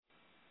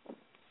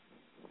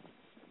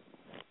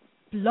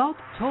Blog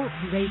Talk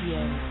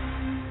Radio.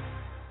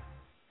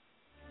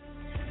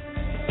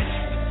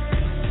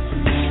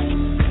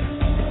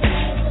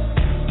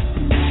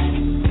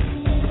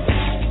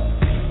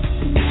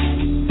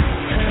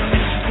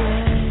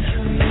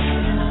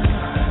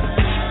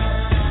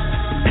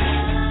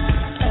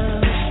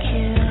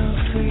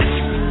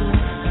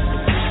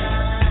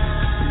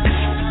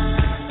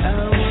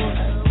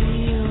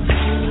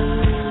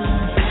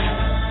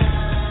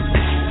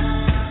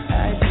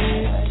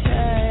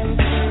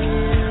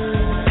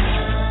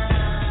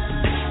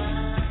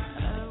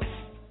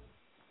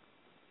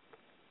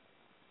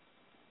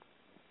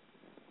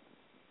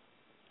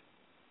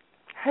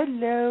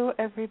 Hello,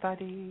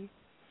 everybody.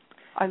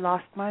 I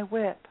lost my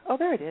whip. Oh,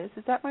 there it is.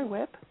 Is that my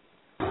whip?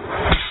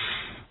 I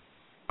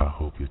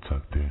hope you're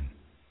tucked in,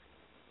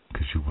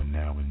 because you are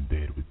now in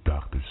bed with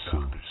Dr.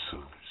 Sue.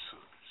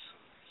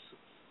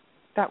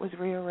 That was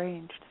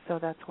rearranged, so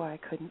that's why I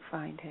couldn't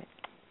find it.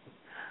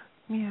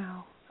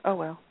 Meow. Oh,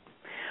 well.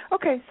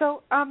 Okay,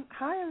 so,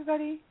 hi,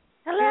 everybody.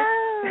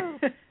 Hello.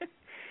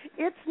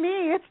 It's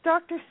me. It's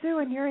Dr. Sue,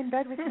 and you're in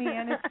bed with me,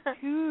 and it's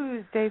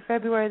Tuesday,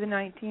 February the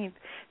 19th.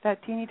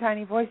 That teeny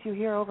tiny voice you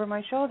hear over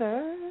my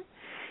shoulder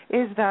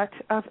is that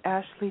of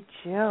Ashley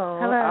Jill,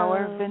 Hello.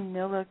 our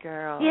vanilla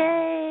girl.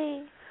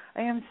 Yay.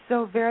 I am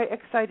so very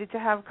excited to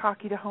have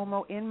Cocky to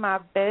Homo in my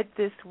bed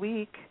this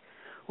week.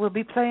 We'll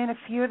be playing a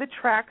few of the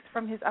tracks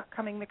from his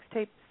upcoming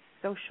mixtape,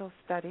 Social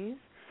Studies,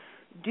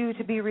 due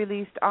to be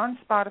released on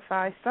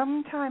Spotify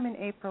sometime in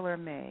April or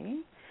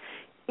May.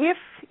 If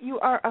you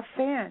are a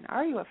fan,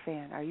 are you a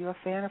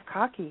fan of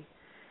Cocky?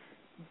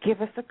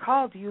 Give us a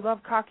call. Do you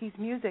love Cocky's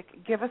music?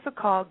 Give us a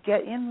call.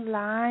 Get in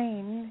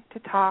line to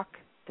talk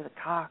to the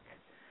cock.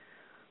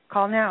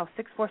 Call now,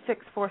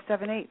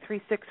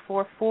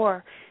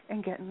 646-478-3644,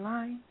 and get in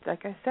line.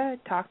 Like I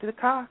said, talk to the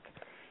cock.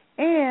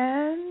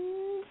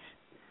 And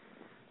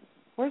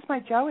where's my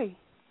Joey?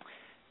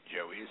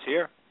 Joey is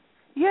here.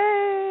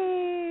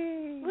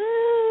 Yay!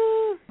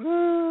 Woo!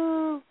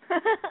 Woo!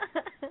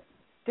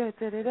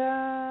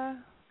 Da-da-da-da.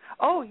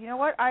 Oh, you know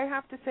what? I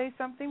have to say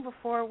something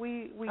before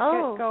we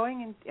get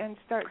going and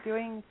start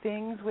doing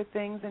things with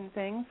things and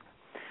things.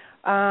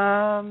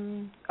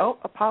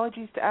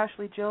 Apologies to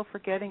Ashley Jill for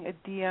getting a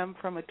DM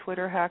from a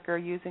Twitter hacker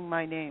using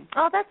my name.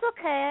 Oh, that's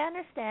okay. I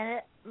understand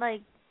it.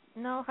 Like,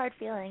 no hard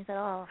feelings at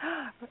all.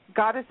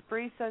 Goddess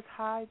Bree says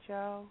hi,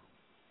 Joe.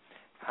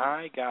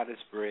 Hi,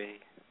 Goddess Bree.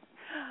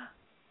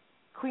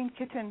 Queen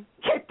Kitten.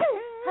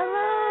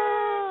 Hello.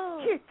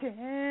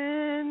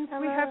 Kittens.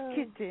 Hello. We have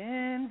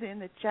kittens in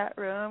the chat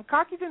room.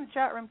 Cocky's in the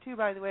chat room too,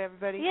 by the way,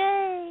 everybody.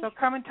 Yay. So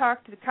come and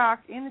talk to the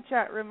cock in the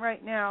chat room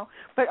right now.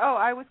 But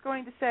I was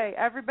going to say,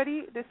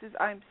 everybody,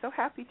 I'm so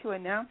happy to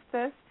announce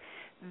this,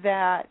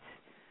 that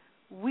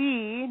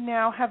we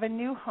now have a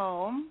new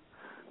home.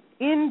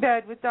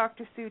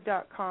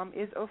 InBedWithDrSue.com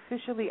is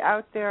officially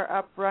out there,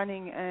 up,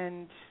 running,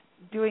 and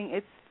doing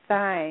its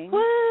thing.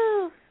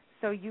 Woo.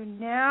 So you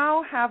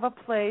now have a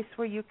place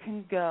where you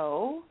can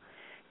go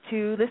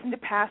to listen to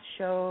past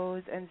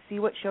shows and see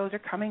what shows are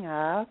coming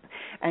up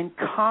and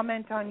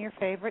comment on your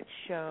favorite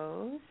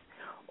shows.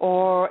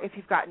 Or if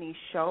you've got any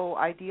show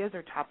ideas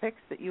or topics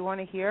that you want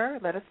to hear,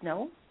 let us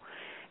know.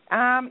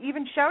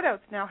 Even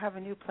shout-outs now have a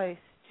new place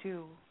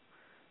to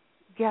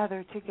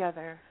gather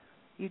together.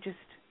 You just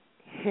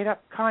hit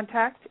up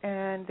contact,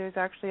 and there's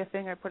actually I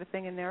put a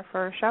thing in there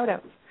for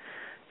shout-outs.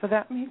 So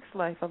that makes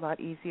life a lot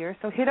easier.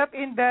 So hit up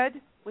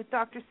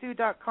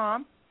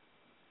InBedWithDrSue.com.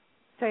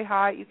 Say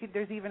hi.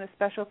 There's even a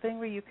special thing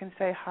where you can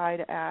say hi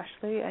to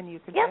Ashley, and you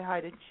can say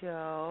hi to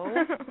Joe,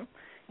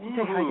 and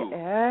say hi to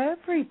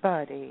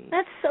everybody.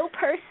 That's so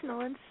personal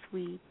and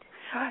sweet.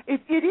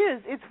 It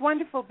is. It's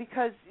wonderful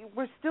because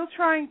we're still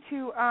trying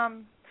to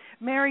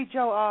marry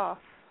Joe off.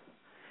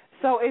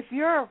 So if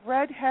you're a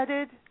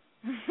redheaded,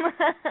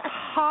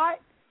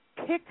 hot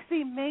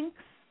pixie minx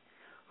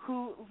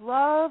who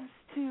loves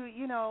to,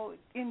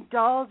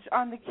 indulge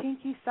on the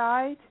kinky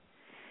side,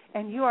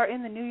 and you are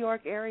in the New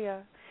York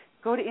area,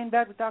 go to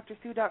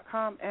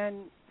InBedWithDrSue.com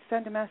and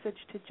send a message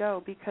to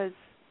Joe because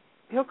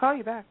he'll call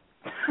you back.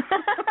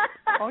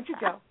 Won't you,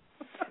 Joe?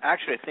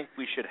 Actually, I think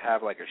we should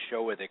have a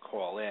show where they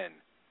call in,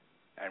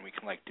 and we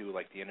can do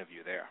the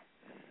interview there.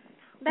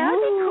 That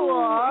would be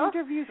cool.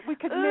 Interviews. We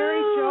could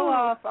marry Joe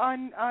off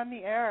on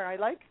the air. I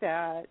like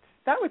that.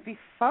 That would be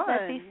fun.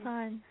 That'd be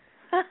fun.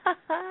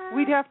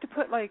 We'd have to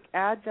put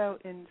ads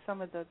out in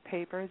some of the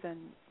papers,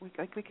 and we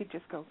could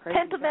just go crazy.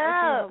 Pimp them out.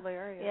 That would be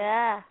hilarious.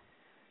 Yeah.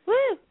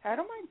 Woo. I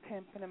don't mind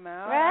pimping him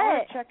out. Right. I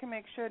want to check and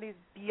make sure these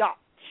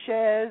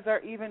biatches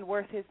are even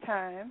worth his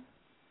time.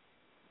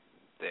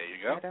 There you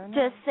go. I don't know.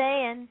 Just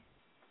saying.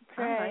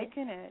 I'm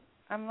liking it.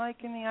 I'm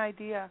liking the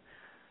idea.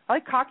 I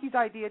like Cocky's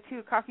idea,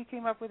 too. Cocky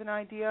came up with an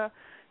idea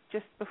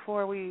just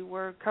before we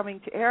were coming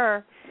to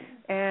air,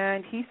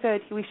 and he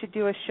said we should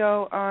do a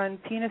show on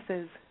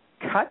penises,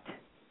 cut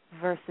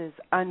versus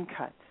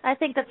uncut. I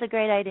think that's a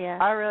great idea.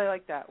 I really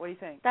like that. What do you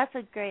think? That's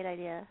a great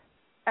idea.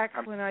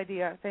 Excellent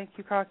idea. Thank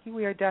you, Cocky.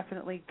 We are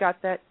definitely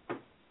got that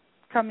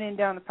coming in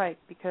down the pike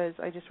because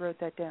I just wrote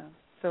that down.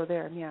 So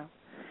there, meow.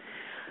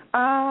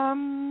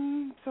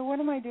 So what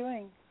am I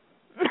doing?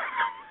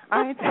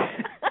 I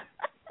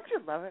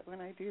just love it when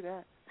I do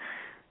that.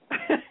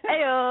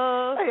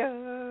 Heyo.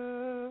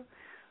 Heyo.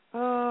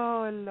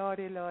 Oh,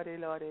 lordy, lordy,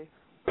 lordy.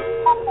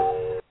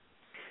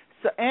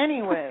 So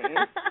anyway,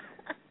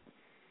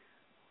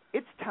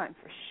 it's time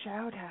for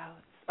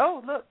shout-outs.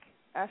 Oh, look,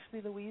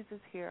 Ashley Louise is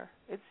here.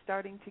 It's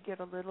starting to get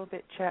a little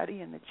bit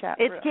chatty in the chat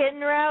room. It's getting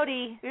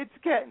rowdy. It's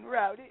getting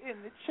rowdy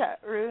in the chat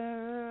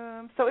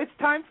room. So it's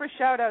time for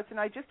shout-outs, and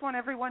I just want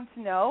everyone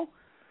to know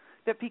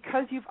that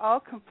because you've all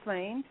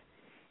complained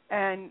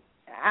and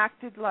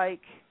acted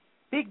like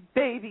big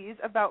babies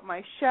about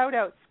my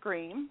shout-out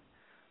scream,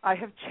 I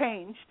have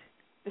changed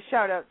the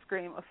shout-out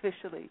scream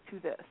officially to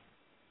this.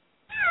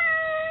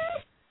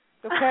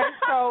 Okay?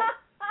 So,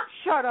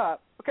 shut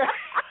up. Okay?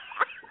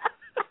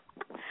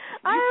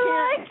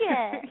 I like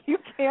it. You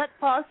can't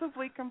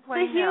possibly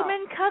complain The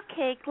human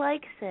cupcake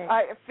likes it.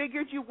 I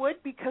figured you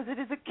would because it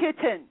is a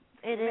kitten.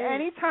 It is.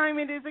 Anytime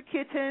it is a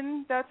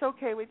kitten, that's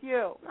okay with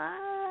you.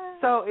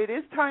 So it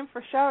is time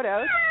for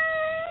shout-outs.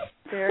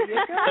 There you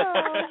go.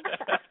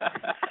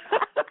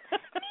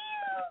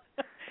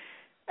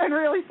 And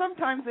really,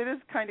 sometimes it is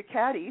kind of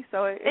catty,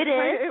 so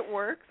it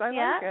works. I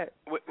like it.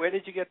 Where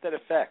did you get that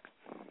effect?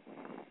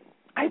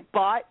 I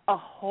bought a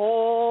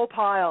whole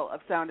pile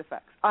of sound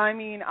effects. I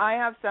mean, I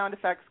have sound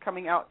effects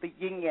coming out the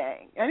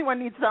yin-yang. Anyone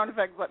needs sound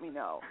effects, let me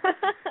know.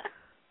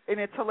 And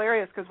it's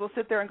hilarious because we'll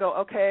sit there and go,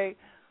 okay,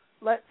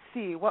 let's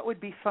see, what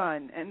would be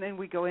fun? And then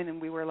we go in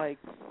and we were like...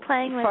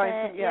 playing with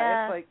it,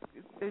 yeah. It's like,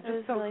 it's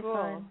just so really cool.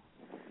 Fun.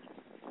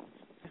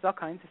 There's all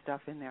kinds of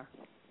stuff in there.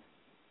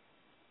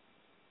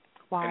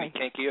 Why? Any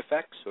kinky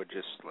effects or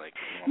just like...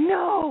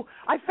 No,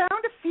 I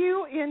found a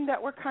few in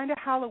that were kind of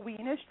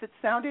Halloweenish that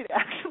sounded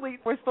actually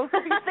were supposed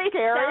to be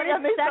scary,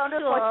 and they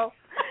sounded like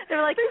they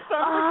were like, they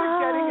sounded like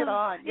you're getting it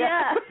on.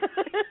 Yeah.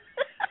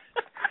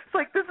 It's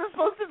like, this is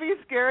supposed to be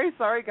scary.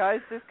 Sorry,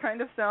 guys, this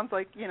kind of sounds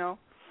like,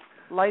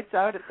 lights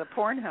out at the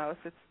porn house.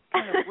 It's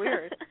kind of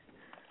weird.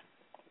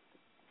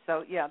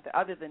 So yeah,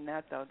 other than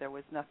that though, there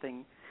was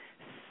nothing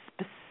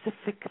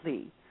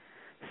specifically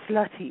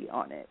slutty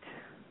on it.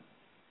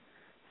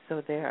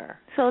 So there.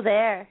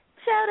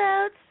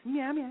 Shout-outs.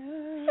 Meow,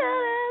 meow.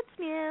 Shout-outs,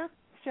 meow.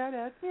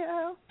 Shout-outs,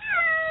 meow.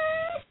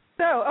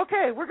 So,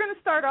 okay, we're going to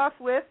start off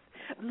with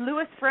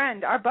Louis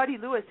Friend, our buddy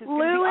Louis, who's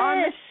going to be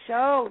on the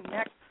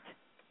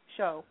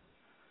show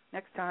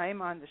next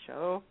time on the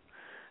show.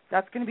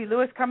 That's going to be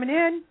Louis coming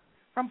in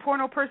from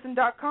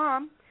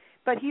pornoperson.com.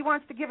 But he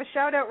wants to give a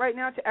shout-out right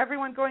now to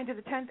everyone going to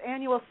the 10th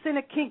Annual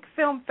Cinekink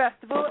Film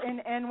Festival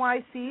in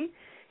NYC.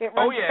 It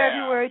runs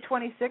February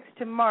 26th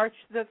to March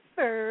the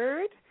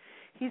 3rd.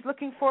 He's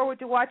looking forward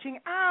to watching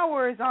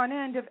hours on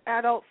end of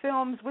adult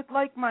films with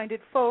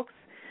like-minded folks.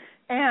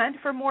 And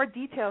for more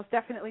details,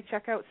 definitely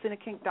check out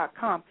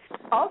cinekink.com.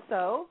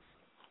 Also,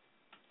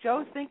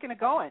 Joe's thinking of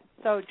going.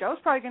 So Joe's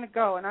probably going to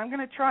go, and I'm going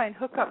to try and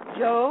hook up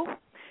Joe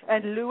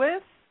and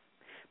Louis,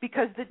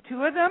 because the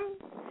two of them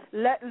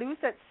let loose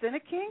at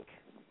Cinekink.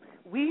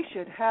 We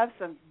should have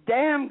some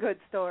damn good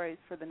stories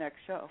for the next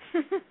show.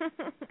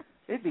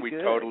 It'd be good. We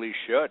totally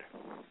should.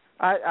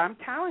 I'm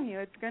telling you,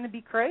 it's going to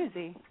be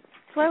crazy.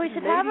 That's why we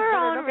should have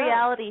our own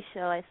reality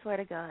show, I swear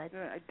to God.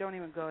 I don't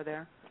even go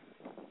there.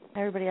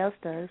 Everybody else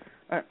does.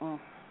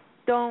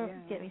 Don't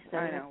get me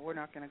started. I know, we're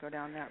not going to go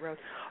down that road.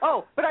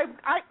 Oh, but I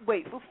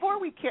wait, before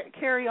we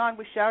carry on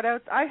with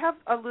shout-outs, I have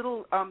a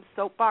little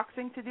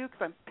soapboxing to do because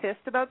I'm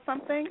pissed about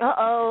something.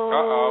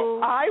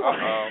 Uh-oh.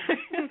 Uh-oh.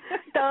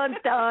 Dun,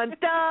 dun,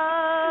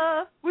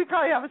 dun. We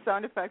probably have a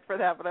sound effect for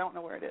that, but I don't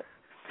know where it is.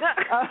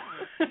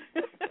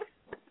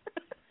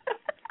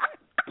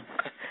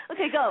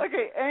 Okay, go.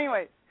 Okay,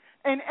 anyway.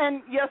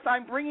 And yes,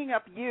 I'm bringing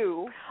up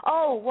you.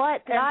 Oh,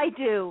 what did I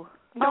do?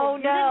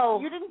 No,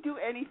 you didn't do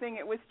anything.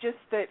 It was just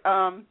that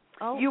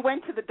you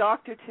went to the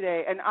doctor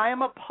today, and I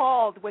am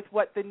appalled with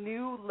what the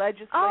new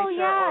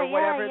legislature or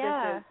whatever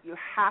this is. You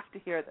have to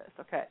hear this,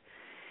 okay?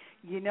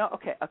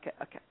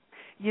 Okay.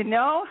 You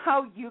know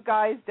how you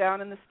guys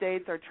down in the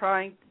States are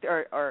trying,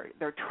 or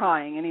they're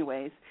trying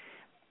anyways,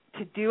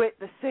 to do it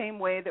the same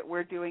way that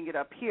we're doing it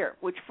up here,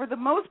 which for the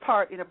most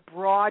part, in a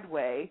broad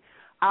way,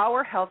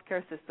 our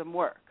healthcare system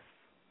works.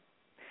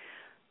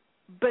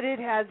 But it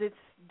has its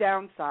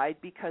downside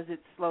because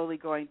it's slowly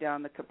going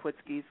down the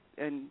Kaputskis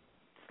and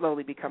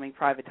slowly becoming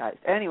privatized.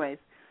 Anyways,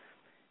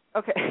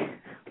 okay,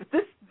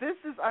 this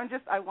is,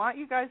 I want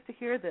you guys to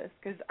hear this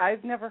because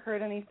I've never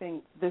heard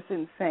anything this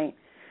insane.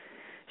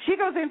 She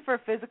goes in for a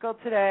physical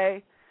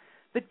today.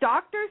 The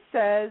doctor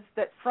says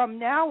that from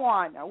now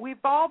on, now we've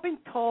all been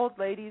told,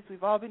 ladies, you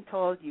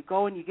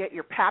go and you get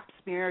your pap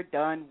smear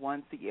done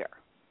once a year.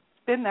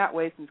 It's been that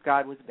way since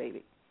God was a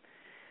baby.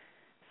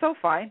 So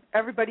fine,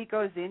 everybody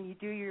goes in, you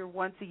do your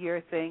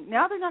once-a-year thing.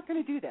 Now they're not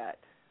going to do that.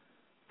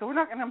 So we're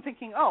not, and I'm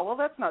thinking, oh, well,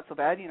 that's not so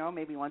bad,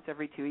 maybe once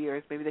every 2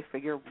 years. Maybe they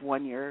figure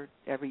 1 year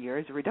every year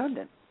is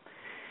redundant.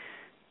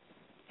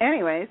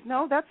 Anyways,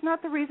 no, that's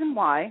not the reason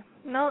why.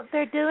 No,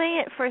 they're doing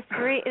it for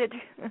 3,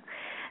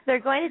 they're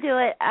going to do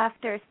it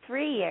after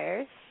 3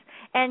 years,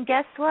 and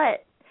guess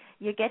what?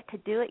 You get to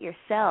do it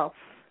yourself.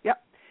 Yeah,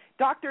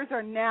 Doctors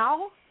are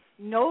now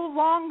no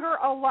longer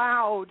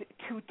allowed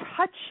to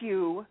touch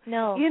you in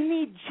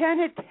the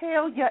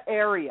genitalia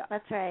area.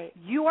 That's right.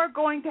 You are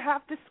going to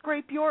have to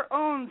scrape your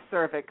own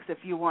cervix if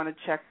you want to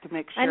check to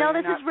make sure. I know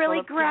you're this not is really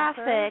full of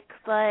graphic,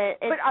 cancer. but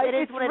it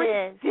is what it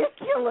is.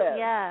 It's ridiculous.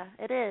 Yeah,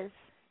 it is.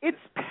 It's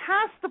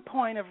past the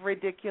point of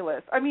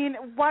ridiculous. I mean,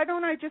 why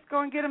don't I just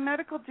go and get a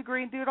medical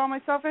degree and do it all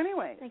myself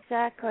anyway?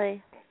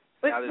 Exactly.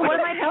 What am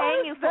I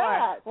paying you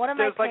for? What am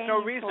There's I paying no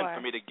you reason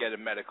for me to get a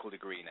medical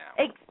degree now.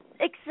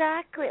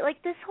 Exactly.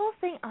 Like this whole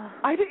thing.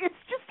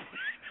 It's just.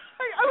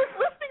 I was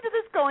listening to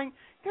this, going,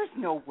 "There's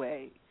no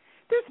way.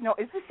 There's no.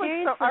 Is this like?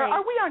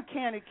 Are we on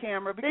candid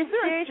camera? Because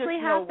there's just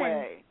no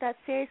way." That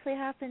seriously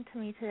happened to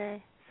me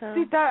today. So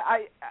see that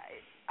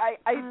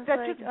that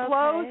just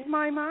blows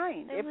my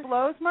mind. It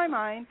blows my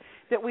mind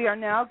that we are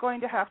now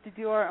going to have to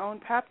do our own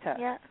pap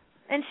test. Yeah.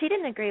 And she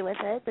didn't agree with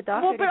it. The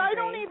doctor didn't agree. I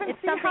don't even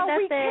see how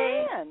we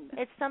can.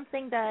 It's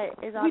something that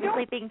is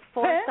obviously being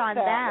forced on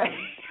them.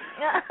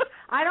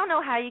 I don't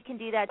know how you can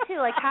do that, too.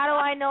 Like, how do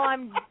I know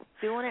I'm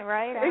doing it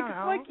right? I don't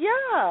know. Like,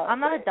 yeah. I'm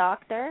not a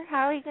doctor.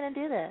 How are you going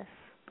to do this?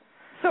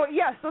 So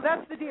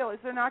that's the deal, is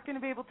they're not going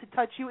to be able to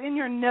touch you in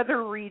your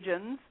nether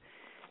regions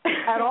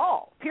at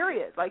all,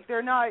 period. Like,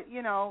 they're not,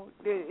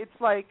 it's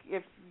like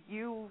if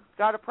you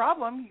got a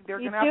problem, they're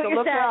going to have to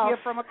look at you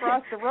from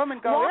across the room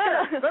and go,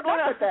 good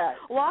luck with that.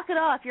 Walk it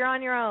off. You're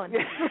on your own.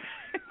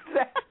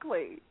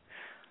 Exactly.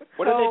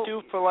 What do they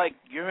do for, like,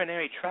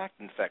 urinary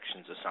tract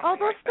infections or something? Oh,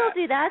 they'll still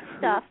do that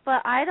stuff,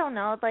 but I don't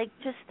know, like,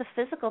 just the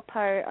physical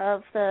part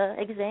of the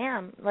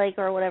exam, like,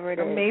 or whatever it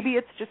is. Maybe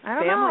it's just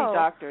family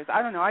doctors.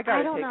 I don't know. I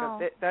got to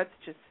take it. That's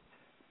just...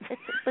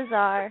 It's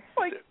bizarre.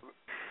 Like,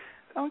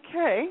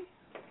 okay.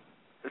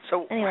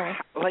 So, anyway.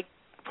 like,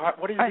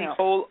 what is the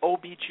whole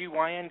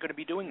OBGYN going to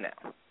be doing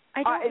now?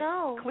 I don't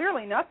know. It's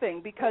clearly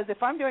nothing, because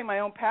if I'm doing my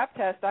own pap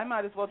test, I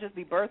might as well just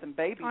be birthing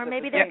babies. Or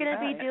maybe they're going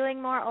to be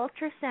doing more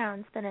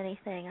ultrasounds than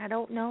anything. I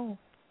don't know.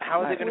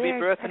 How are they going to be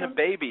birthing a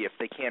baby if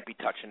they can't be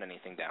touching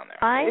anything down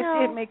there? I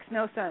know. It makes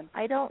no sense.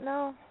 I don't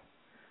know.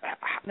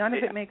 None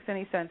of it makes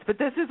any sense. But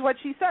this is what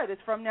she said.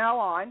 It's from now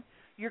on,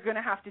 you're going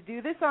to have to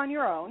do this on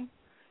your own,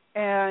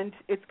 and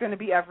it's going to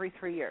be every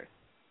 3 years.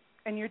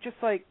 And you're just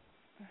like,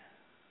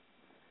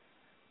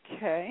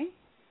 okay.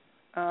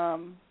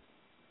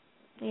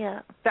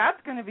 Yeah.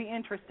 That's going to be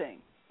interesting.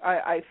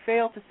 I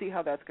fail to see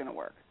how that's going to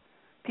work.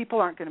 People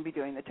aren't going to be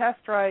doing the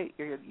test right.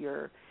 It's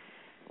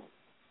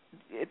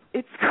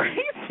crazy.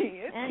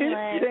 It's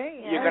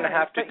insane. You're going to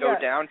have to go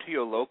down to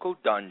your local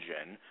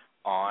dungeon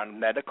on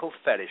medical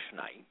fetish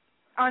night.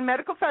 On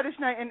medical fetish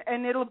night,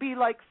 and it'll be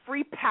like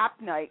free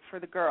pap night for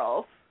the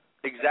girls.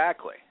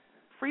 Exactly.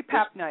 Free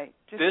pap night.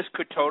 This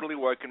could totally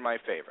work in my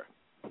favor.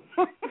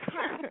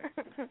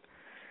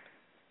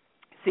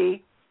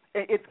 See?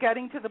 It's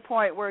getting to the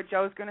point where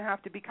Joe's going to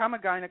have to become a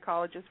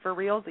gynecologist for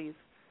realsies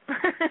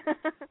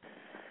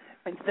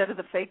instead of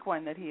the fake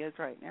one that he is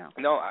right now.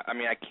 No, I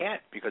mean, I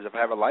can't, because if I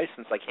have a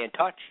license, I can't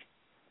touch.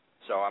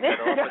 So I'm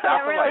better off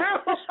without the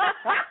license.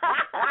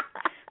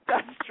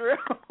 That's true.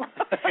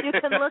 You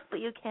can look,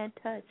 but you can't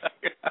touch.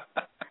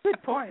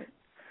 Good point.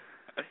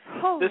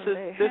 This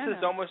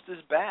is almost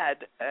as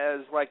bad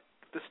as, like,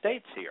 the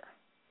States here.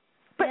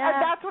 But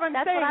that's what I'm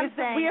saying, is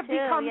that we have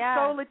become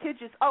so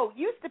litigious. Oh,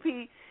 used to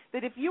be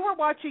that if you were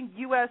watching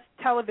U.S.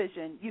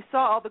 television, you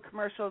saw all the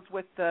commercials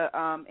with the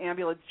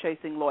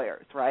ambulance-chasing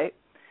lawyers, right?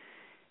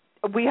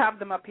 We have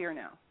them up here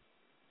now.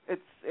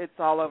 It's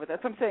all over.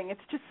 That's what I'm saying.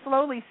 It's just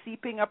slowly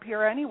seeping up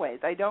here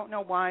anyways. I don't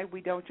know why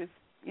we don't just,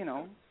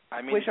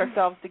 squish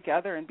ourselves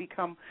together and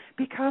become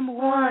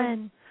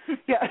one.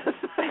 Yes.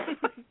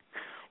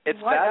 It's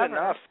bad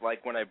enough,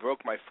 like when I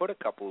broke my foot a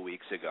couple of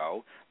weeks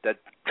ago, that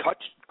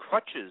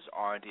crutches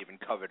aren't even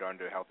covered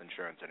under health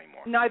insurance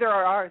anymore. Neither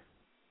are ours.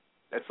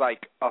 It's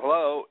like,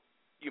 hello,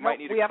 you might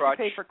need a crutch,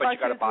 but you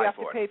got to buy for it.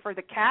 We have to pay for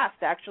the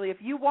cast, actually. If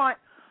you want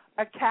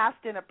a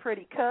cast in a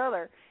pretty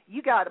color,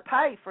 you got to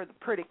pay for the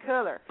pretty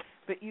color,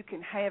 but you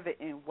can have it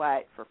in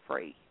white for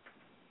free.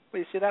 Well,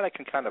 you see, that I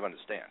can kind of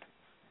understand.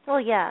 Well,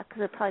 yeah,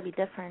 because it'd probably be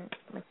different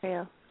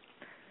material.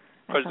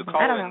 Because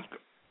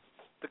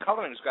the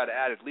coloring's got to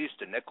add at least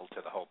a nickel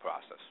to the whole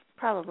process.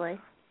 Probably.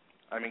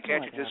 I mean,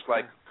 can't you just,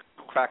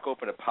 crack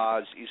open a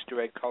Paz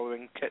Easter egg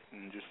coloring kit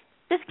and just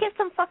get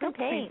some fucking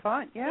paint.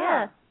 Fun,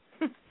 yeah.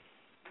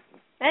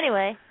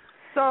 Anyway.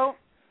 So,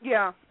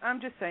 yeah,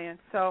 I'm just saying.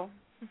 So,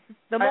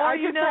 the more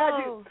you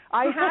know.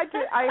 I had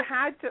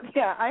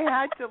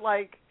to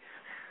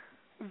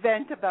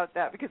vent about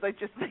that, because I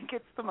just think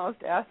it's the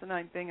most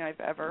asinine thing I've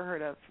ever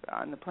heard of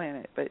on the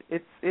planet. But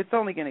it's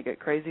only going to get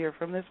crazier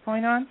from this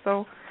point on.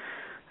 So,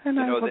 and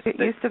I will get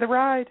used to the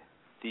ride.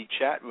 The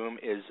chat room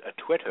is a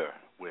Twitter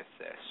with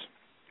this.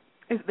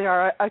 Is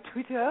there a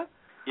Twitter?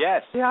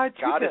 Yes. Yeah,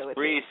 Goddess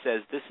Bree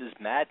says this is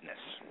madness.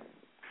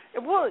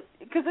 Well,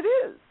 because it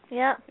is.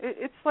 Yeah.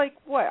 It's like,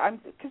 what?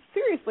 Because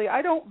seriously,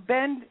 I don't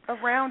bend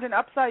around and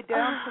upside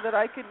down so that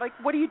I can,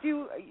 what do you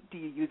do? Do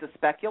you use a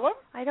speculum?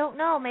 I don't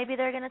know. Maybe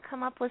they're going to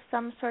come up with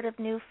some sort of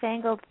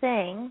newfangled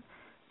thing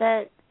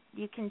that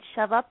you can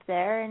shove up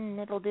there and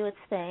it'll do its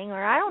thing,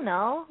 or I don't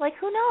know. Like,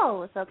 who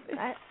knows? It's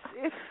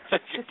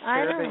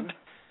I don't know.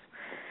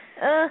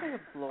 Oh,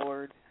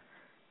 Lord.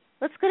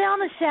 Let's go down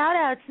the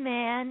shout-outs,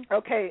 man.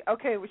 Okay,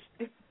 we're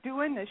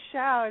doing the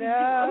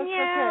shout-outs.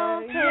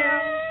 Yeah,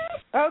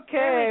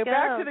 Okay,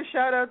 back to the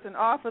shout-outs and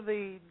off of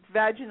the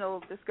vaginal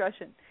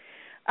discussion.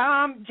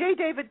 J.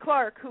 David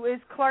Clark, who is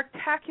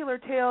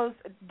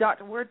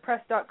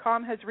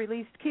clarktaculartales.wordpress.com, has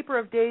released Keeper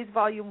of Days,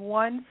 Volume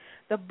 1,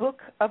 The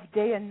Book of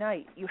Day and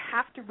Night. You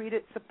have to read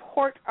it.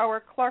 Support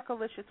our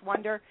Clarkalicious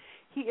wonder.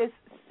 He is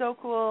so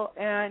cool,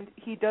 and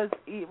he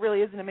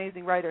really is an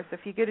amazing writer. So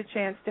if you get a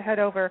chance to head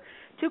over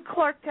to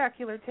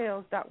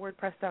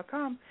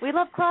clarktaculartales.wordpress.com. We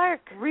love Clark.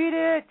 Read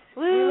it.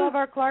 Woo. We love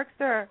our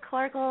Clarkster.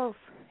 Clarkles.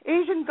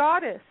 Asian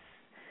Goddess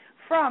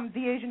from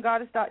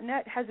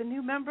theasiangoddess.net has a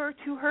new member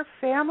to her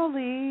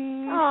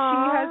family. Aww. She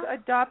has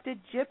adopted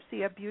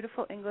Gypsy, a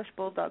beautiful English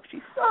bulldog.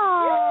 She's so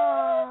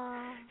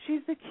cute.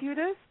 She's the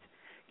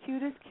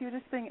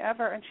cutest thing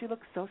ever, and she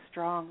looks so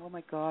strong. Oh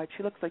my God,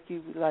 she looks like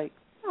you like.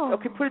 Aww.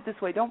 Okay, put it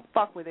this way: don't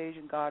fuck with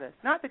Asian Goddess.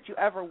 Not that you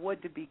ever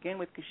would to begin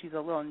with, because she's a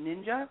little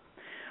ninja,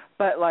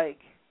 but like.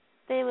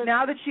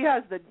 Now that she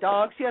has the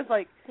dog, she has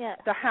like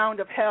the Hound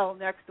of Hell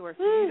next to her.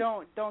 So you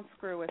don't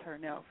screw with her,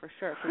 no, for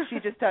sure. Because she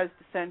just has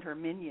to send her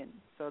minion.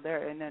 So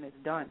there, and then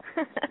it's done.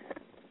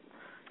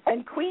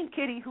 And Queen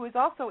Kitty, who is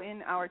also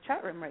in our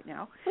chat room right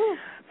now,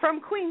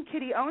 from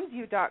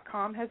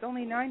QueenKittyOwnsYou.com, has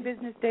only 9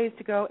 business days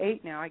to go,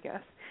 8 now, I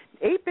guess.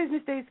 8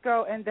 business days to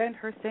go, and then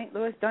her St.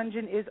 Louis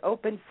dungeon is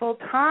open full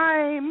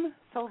time.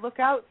 So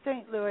look out,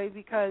 St. Louis,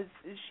 because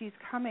she's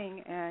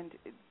coming, and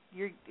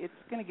it's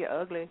going to get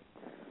ugly.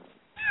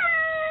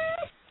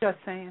 Just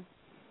saying.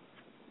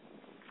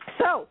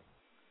 So,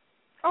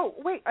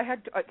 wait, I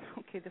had to,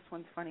 okay, this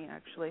one's funny,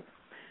 actually.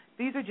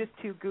 These are just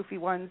 2 goofy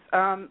ones.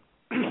 Hold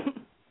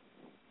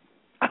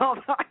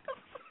on.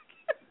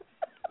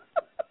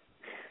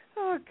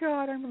 Oh,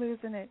 God, I'm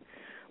losing it.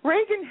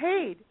 Reagan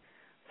Haid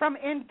from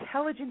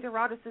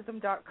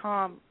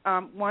IntelligentEroticism.com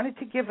wanted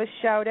to give a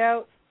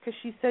shout-out because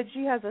she said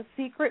she has a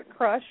secret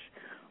crush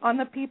on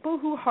the people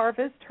who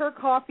harvest her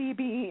coffee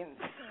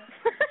beans.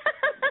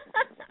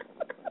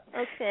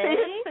 Okay. They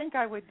didn't think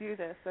I would do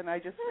this, and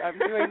I'm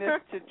doing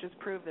this to just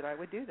prove that I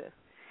would do this.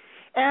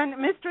 And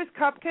Mistress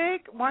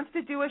Cupcake wants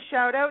to do a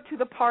shout-out to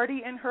the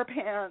party in her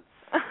pants.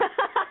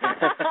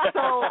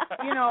 So,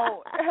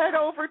 head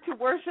over to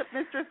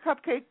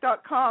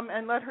worshipmistresscupcake.com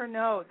and let her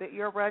know that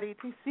you're ready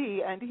to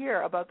see and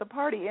hear about the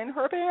party in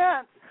her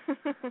pants.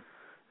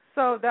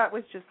 So that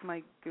was just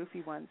my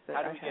goofy ones.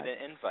 How do we get an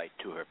invite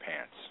to her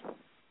pants?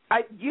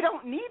 You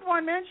don't need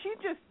one, man.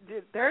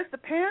 There's the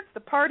pants.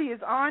 The party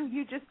is on.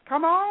 You just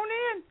come on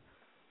in.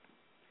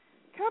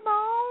 Come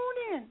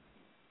on in.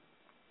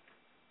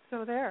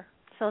 So there.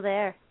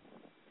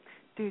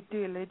 Do.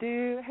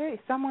 Hey,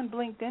 someone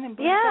blinked in and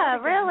blinked out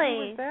again. Really? Who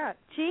was that?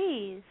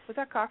 Jeez. Was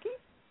that Cocky?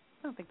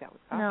 I don't think that was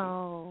Cocky.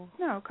 No,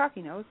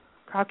 Cocky knows.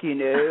 Cocky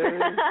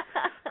knows.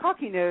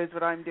 Cocky knows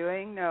what I'm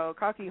doing. No,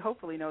 Cocky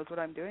hopefully knows what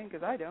I'm doing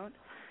because I don't.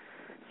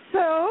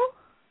 So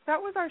that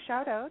was our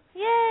shout-out.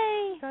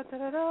 Yay!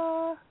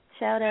 Da-da-da-da.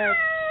 Shout-out.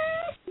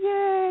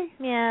 Yay.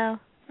 Meow.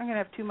 I'm going to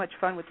have too much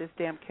fun with this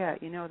damn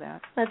cat. You know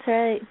that. That's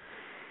right.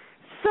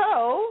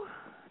 So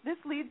this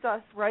leads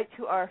us right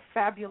to our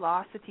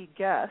fabulosity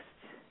guest.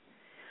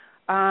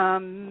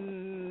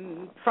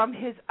 From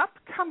his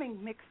upcoming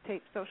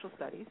mixtape, Social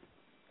Studies,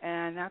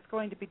 and that's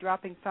going to be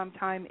dropping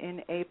sometime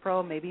in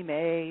April, maybe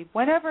May,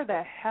 whenever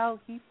the hell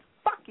he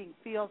fucking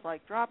feels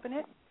like dropping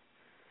it.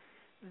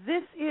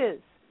 This is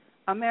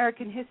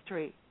American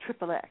History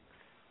XXX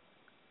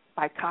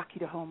by Cocky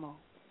to Homo.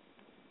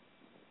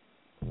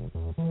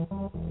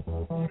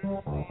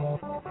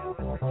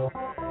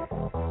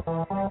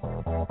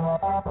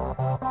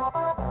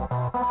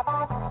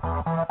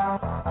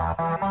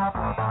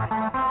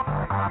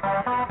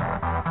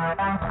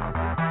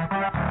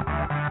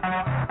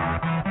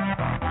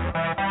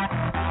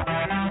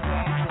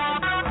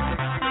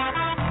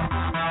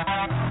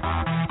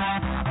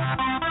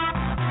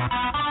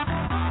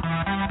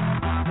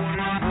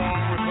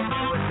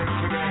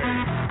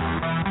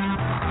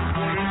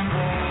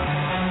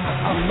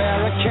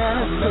 American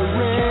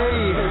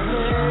history.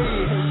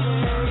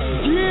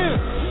 Yeah.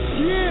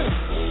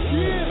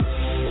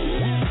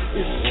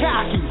 It's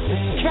cocky.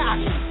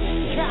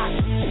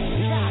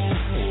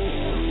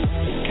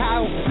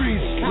 Kyle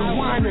Freeze,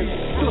 Rewinder,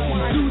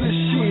 fucking do this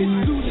shit.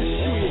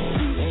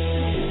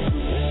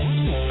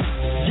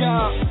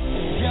 Yeah.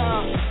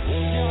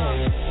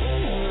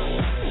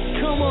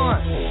 Come on.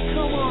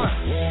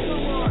 Yeah.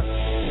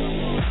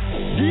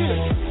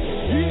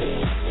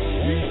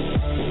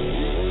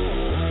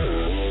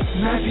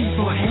 Now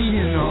people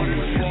hating on me,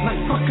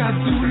 like fuck I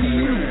do to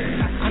you.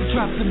 I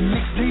dropped the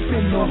mixtape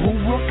and the whole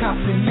world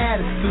copped an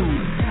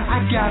attitude.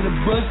 I got a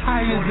buzz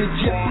higher than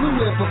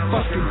JetBlue ever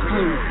fucking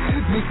flew.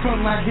 Make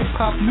frontline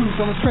hip-hop news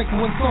on a track of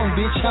one song,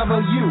 bitch, how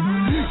about you?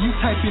 You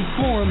type in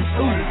forums,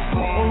 ooh,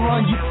 or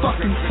on you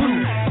fucking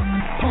food.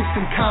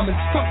 posting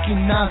comments,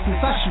 fucking nonsense,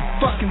 I should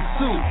fucking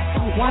sue.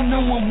 Why no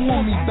one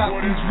warned me about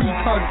these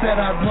retards that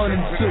I run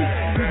into?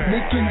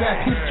 Making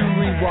rap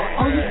history while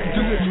all you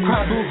do is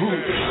cry boo-hoo.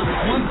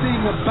 One thing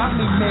about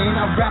me, man,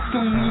 I rap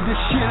only the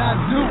shit I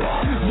do.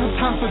 No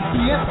time for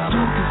BS,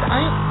 dude, cause I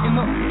ain't in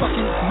the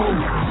fucking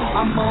mood.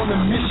 I'm on a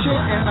mission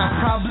and I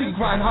probably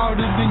grind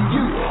harder than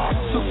you.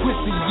 So quit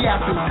the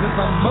yapping, cause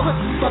I'm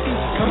motherfucking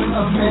coming.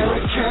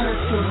 American,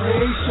 it's the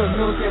race, so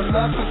no get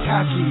love for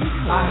cocky.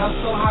 I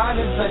hustle hard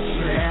as I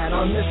tread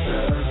on this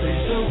earth.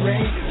 There's a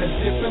rain, a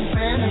different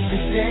plan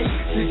every day.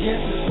 To get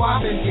to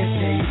swap and get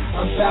paid.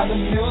 I'm about a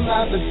meal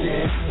out of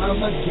dead.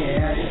 I'm a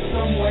get in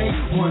some way.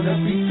 Wanna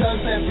be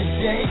thugs every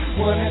day.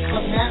 Wanna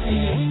come at me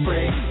and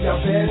spray. Y'all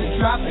better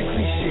drop the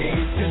cliches,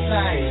 cause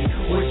I ain't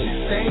what you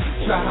say.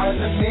 Try hard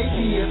to make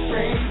me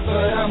afraid,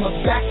 but I'ma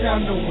back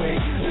down the way.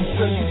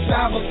 Until you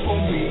bow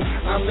before me,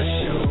 I'ma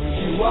show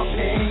you all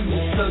pain.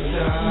 You're so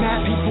done.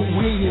 Mad people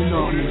waiting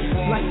on me,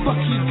 like fuck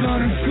you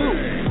gonna do?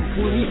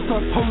 When he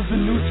start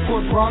posing news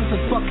for wrongs and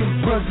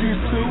fucking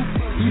brothers too.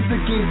 He's a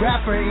gay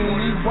rapper, ain't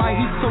he? Why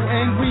he's so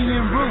angry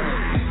and rude?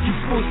 He's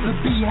supposed to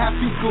be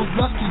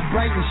happy-go-lucky,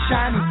 bright and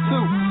shiny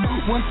too.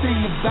 One thing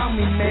about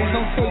me, man,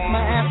 don't take my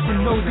ass for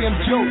no damn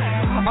joke.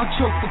 I'll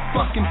choke the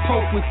fucking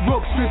Pope with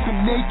rope, strip him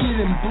naked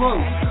and blow.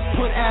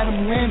 Put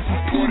Adam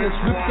Ramsey's penis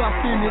ripped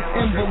off in his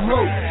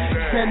envelope.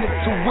 Send it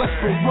to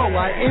Westboro.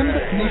 I am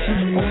the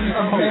nation's only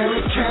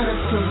American.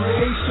 It's the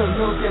race, so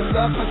no get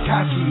love for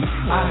cocky.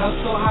 I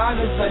hustle hard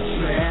as I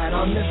tread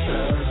on this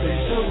earth.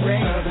 There's a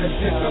rain, a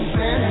different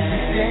plan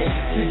every day.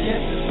 To get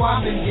to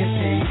swap and get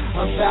paid.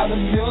 I'm about a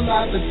meal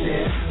out of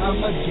dead.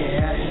 I'm a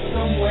get in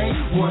some way.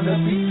 Wanna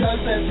be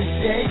thugs every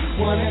day.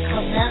 Wanna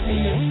come at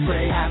me and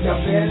spray. Y'all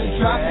better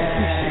drop the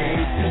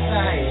cliches, cause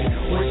I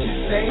ain't what you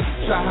say.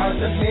 Try hard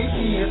to make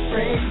me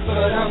afraid,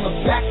 but I'ma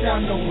back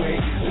down the way.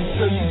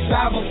 Until you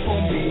bow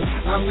before me,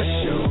 I'ma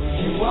show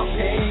you all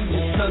pain.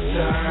 You're so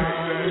done.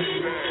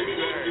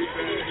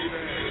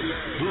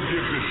 We'll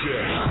give this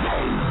shit.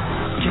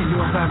 Can you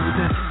vibe with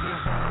this?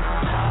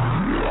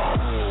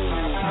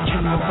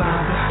 Can you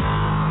vibe?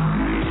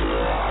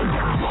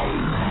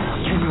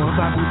 Can you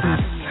vibe with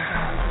this?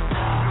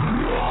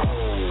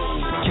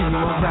 Can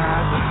you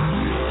vibe?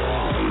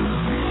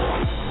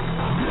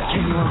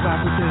 Can you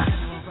vibe with this?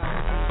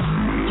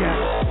 Yeah.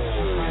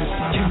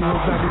 Can you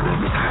vibe with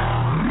this?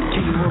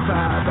 Can you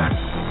vibe?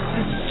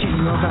 Can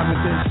you vibe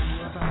with this?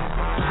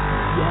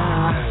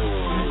 Yeah.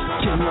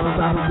 Can you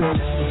vibe with this?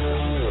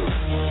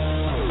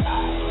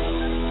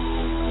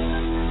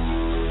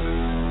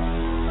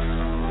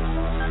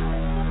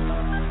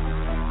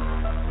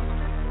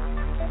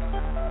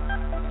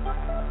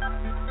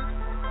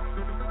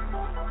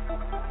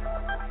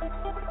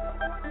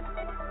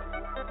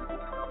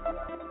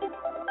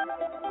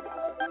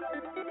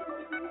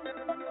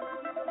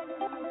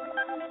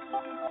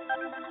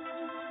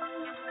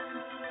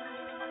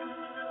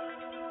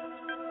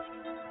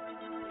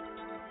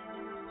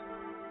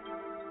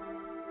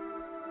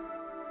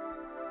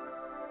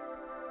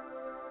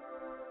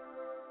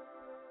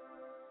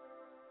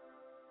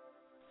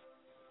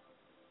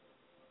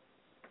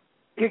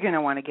 You're going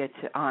to want to get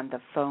on the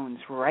phones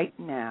right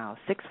now,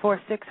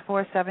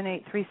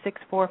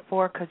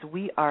 646-478-3644, because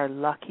we are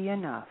lucky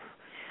enough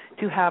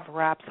to have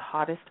rap's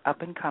hottest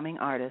up-and-coming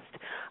artist,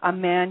 a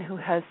man who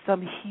has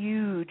some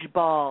huge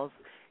balls.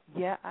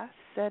 Yeah, I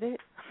said it.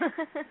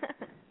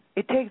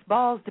 It takes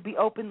balls to be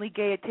openly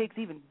gay. It takes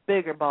even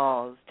bigger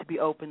balls to be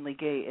openly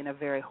gay in a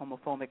very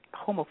homophobic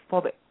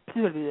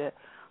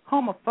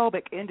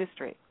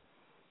industry.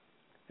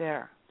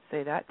 There,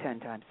 say that 10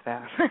 times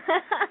fast.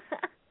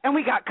 And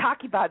we got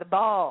Cocky by the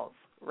balls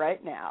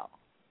right now.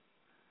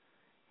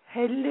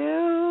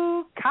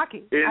 Hello,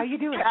 Cocky. It's how you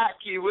doing?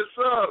 Cocky, what's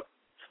up?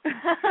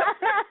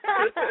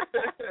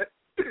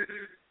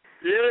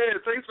 Yeah,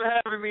 thanks for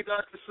having me,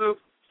 Dr. Soup.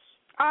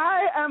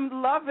 I am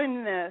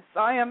loving this.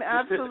 I am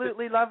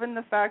absolutely loving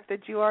the fact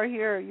that you are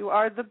here. You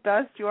are the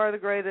best. You are the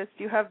greatest.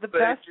 You have the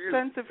best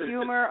sense of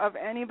humor of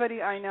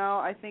anybody I know.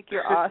 I think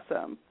you're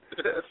awesome.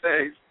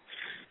 Thanks.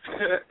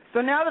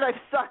 So now that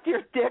I've sucked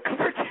your dick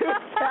for 2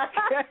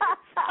 seconds.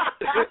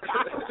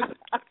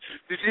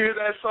 Did you hear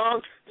that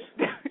song?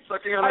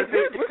 Sucking on I the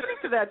dick. did listen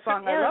to that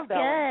song. I love that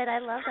good. I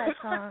love that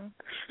song.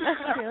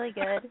 It's really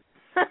good.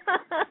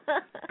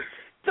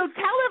 So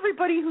tell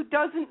everybody who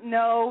doesn't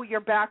know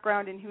your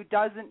background and who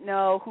doesn't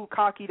know who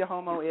Cocky to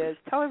Homo is.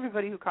 Tell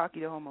everybody who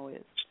Cocky to Homo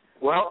is.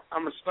 Well,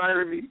 I'm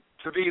aspiring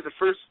to be the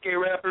first gay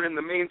rapper in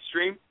the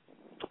mainstream,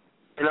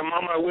 and I'm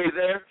on my way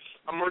there.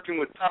 I'm working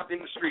with top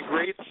industry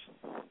greats.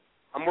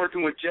 I'm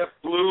working with Jeff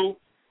Blue.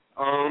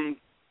 I'm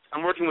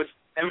working with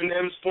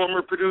Eminem's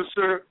former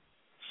producer.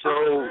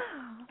 So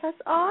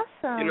that's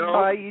awesome. You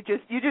know, you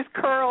just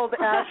curled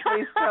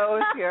Ashley's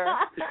toes here.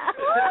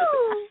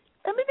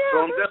 So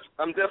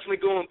I'm definitely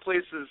going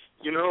places,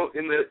 you know,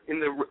 in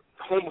the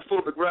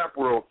homophobic rap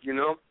world, you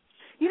know.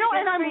 You know,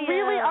 and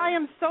I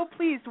am so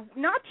pleased,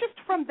 not just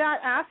from that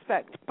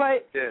aspect,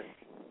 but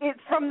it's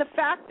from the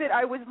fact that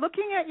I was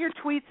looking at your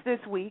tweets this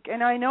week,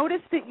 and I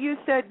noticed that you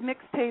said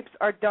mixtapes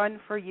are done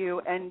for you.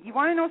 And you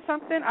want to know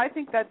something? I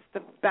think that's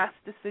the best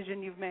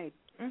decision you've made.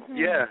 Mm-hmm.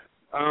 Yeah.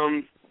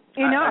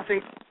 Enough. I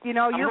think,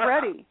 you're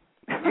ready.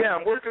 Yeah,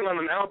 I'm working on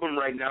an album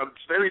right now.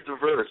 It's very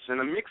diverse, and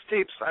the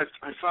mixtapes I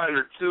find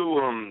are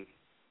too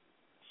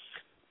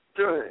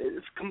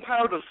it's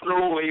compiled of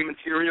throwaway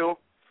material,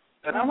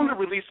 and I want to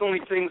release only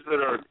things that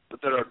are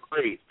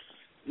great,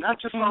 not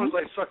just songs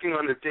like "Sucking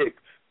on the Dick,"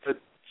 but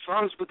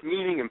songs with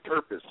meaning and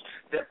purpose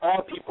that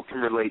all people can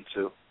relate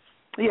to.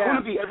 Yeah, I want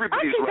to be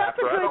everybody's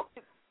rapper.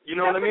 You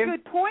know what I mean?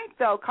 That's a good point,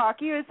 though,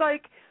 Cocky. It's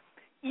like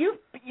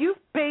you've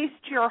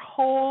based your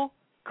whole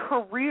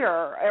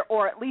career,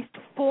 or at least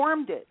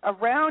formed it,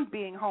 around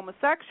being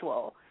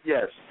homosexual.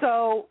 Yes.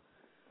 So,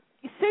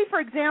 say, for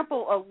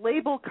example, a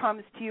label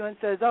comes to you and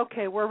says,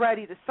 okay, we're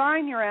ready to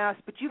sign your ass,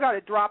 but you got to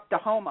drop the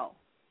homo.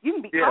 You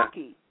can be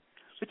cocky,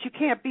 but you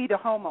can't be the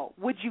homo.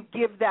 Would you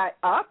give that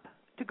up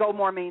to go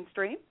more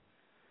mainstream?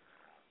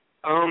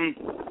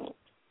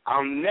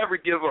 I'll never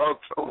give up,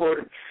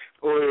 but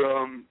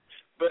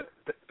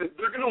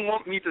they're going to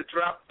want me to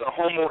drop the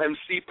homo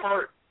MC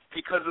part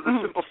because of the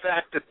simple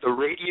fact that the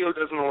radio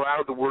doesn't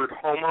allow the word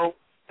homo,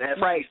 the FCC.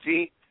 Right.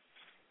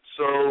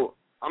 So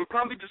I'm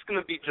probably just going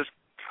to be just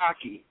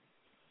cocky.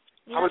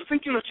 Yeah. I was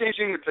thinking of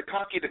changing it to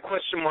cocky to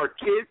question mark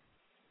kid,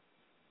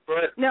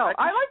 but no,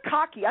 I like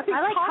cocky. I think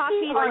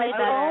cocky on way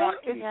its better. own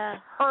is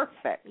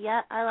perfect.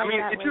 Yeah, I like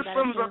that. it just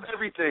sums up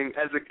everything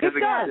as a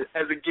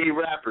gay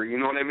rapper.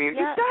 You know what I mean?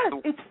 It does.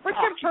 It's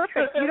freaking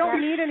perfect. You don't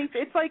need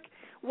anything. It's like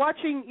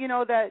watching,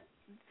 that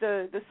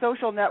the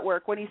Social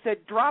Network when he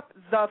said drop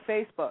the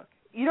Facebook.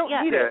 You don't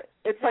need it.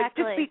 It's like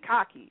just be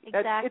cocky. It's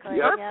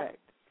perfect.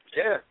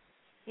 Yeah.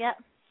 Yeah.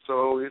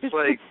 So it's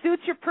it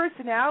suits your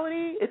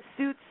personality. It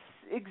suits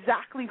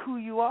exactly who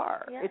you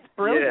are. Yeah. It's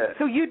brilliant. Yeah.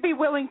 So you'd be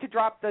willing to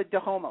drop the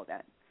homo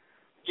then?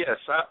 Yes,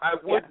 I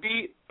would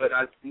be, but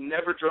I'd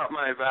never drop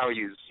my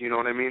values. You know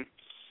what I mean?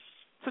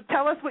 So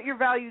tell us what your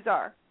values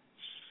are.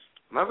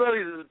 My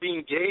values is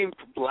being gay,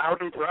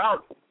 loud, and proud.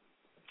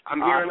 I'm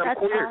here and I'm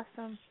queer.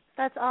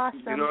 That's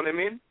awesome. You know what I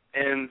mean?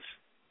 And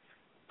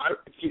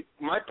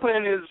my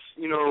plan is,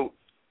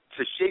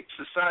 to shape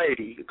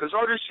society, because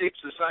artists shape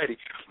society.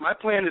 My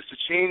plan is to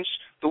change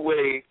the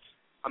way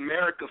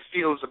America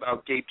feels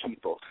about gay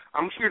people.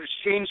 I'm here to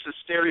change the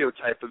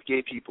stereotype of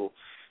gay people,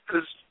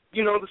 because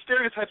the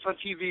stereotypes on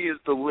TV is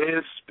the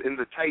lisp and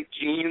the tight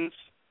jeans.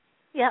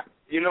 Yep.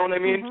 You know what I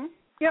mean? Mm-hmm.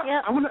 Yep.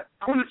 I want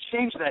to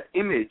change that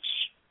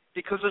image,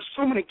 because there's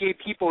so many gay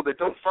people that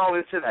don't fall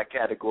into that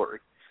category.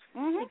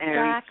 Mm-hmm.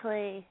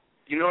 Exactly.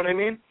 You know what I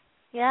mean?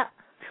 Yeah.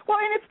 Well,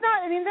 and it's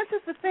not, this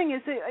is the thing,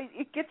 is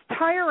it gets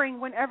tiring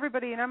when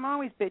everybody, and I'm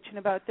always bitching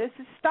about this,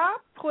 is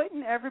stop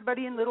putting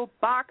everybody in little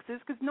boxes,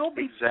 because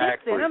nobody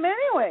fits in them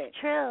anyway.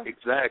 True.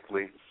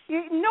 Exactly.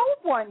 No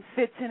one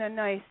fits in a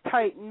nice,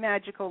 tight, and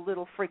magical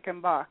little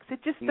freaking box.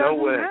 It just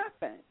doesn't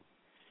happen.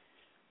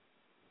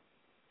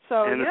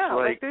 So, and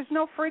there's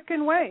no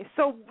freaking way.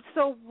 So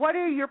what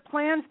are your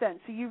plans then?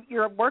 So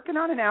you're working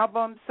on an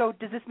album, so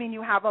does this mean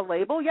you have a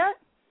label yet?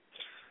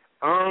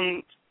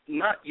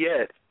 Not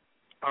yet.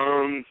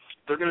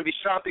 They're going to be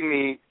shopping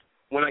me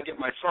when I get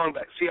my song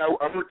back. See, I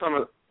worked on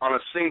a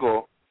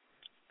single,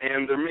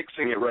 and they're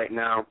mixing it right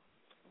now,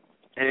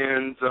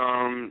 and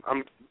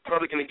I'm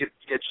probably going to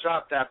get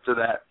shopped after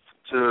that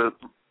to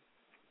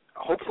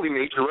hopefully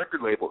major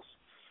record labels.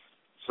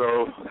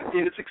 So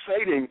it's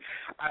exciting.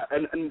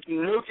 And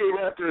no gay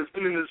rapper has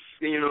been in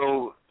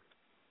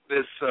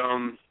this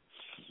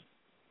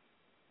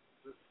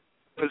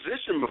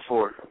position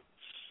before.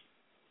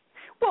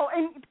 Well,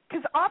 and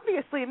because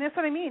obviously, and that's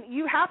what I mean,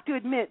 you have to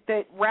admit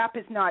that rap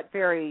is not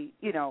very,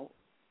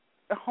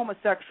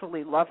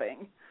 homosexually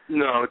loving.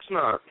 No, it's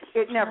not.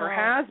 It never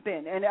has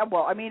been. And,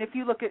 if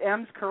you look at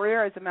M's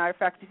career, as a matter of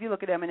fact, if you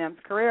look at Eminem's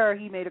career,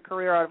 he made a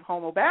career out of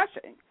homo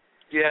bashing.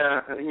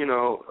 Yeah,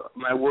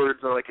 my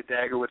words are like a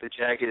dagger with a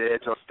jagged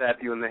edge. I'll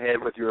stab you in the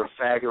head whether you're a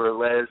fag or a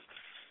les.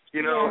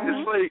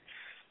 It's like...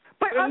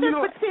 But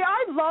see,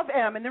 I love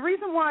M, and the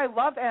reason why I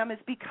love M is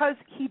because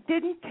he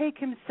didn't take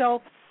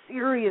himself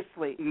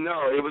seriously.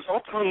 No, it was all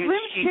tongue in cheek.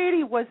 Slim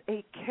Shady was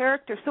a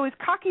character. So is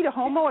Cocky the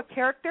Homo a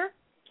character?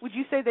 Would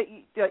you say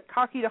that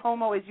Cocky the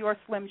Homo is your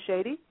Slim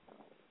Shady?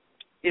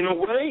 In a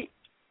way,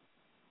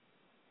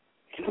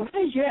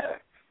 yeah.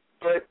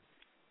 But,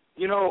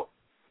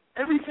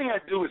 everything I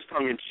do is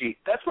tongue in cheek.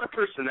 That's my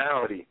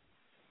personality.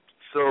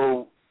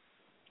 So,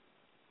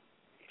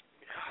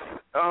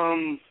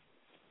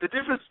 the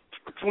difference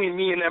between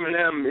me and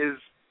Eminem is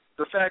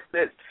the fact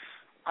that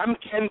I'm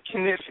Ken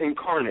Kniff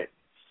incarnate.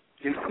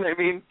 You know what I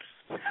mean?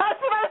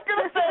 That's what I was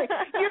going to say.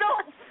 You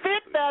don't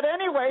fit that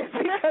anyway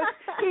because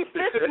he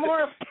fits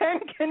more of Ken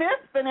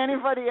Kniff than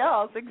anybody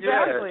else.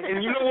 Exactly. Yeah,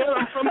 and you know what?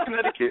 I'm from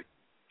Connecticut.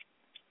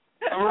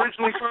 I'm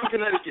originally from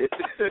Connecticut.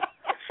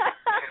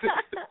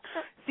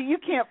 See, you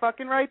can't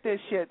fucking write this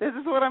shit. This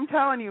is what I'm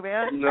telling you,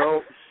 man.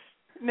 No,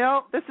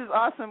 this is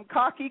awesome.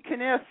 Cocky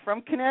Kniff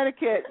from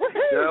Connecticut.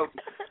 Yep.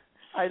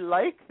 I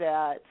like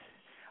that.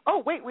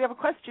 Oh, wait, we have a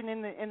question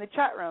in the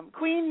chat room.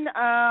 Queen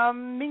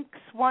Minx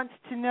wants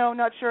to know,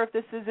 not sure if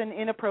this is an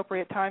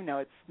inappropriate time. No,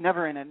 it's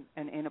never an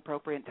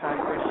inappropriate time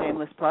for a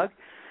shameless plug.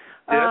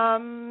 Yeah.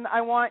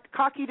 I want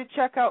Cocky to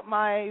check out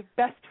my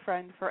best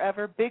friend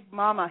forever, Big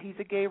Mama. He's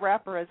a gay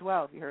rapper as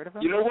well. Have you heard of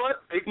him? You know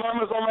what? Big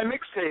Mama's on my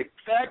mixtape,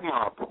 Fag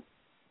Mob.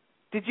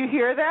 Did you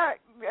hear that?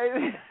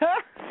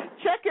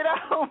 Check it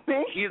out,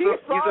 Minx. He's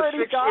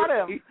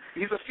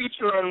a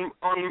feature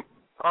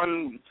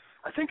on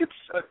I think it's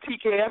a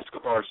TK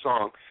Escobar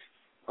song.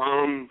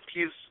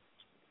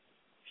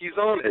 He's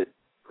on it.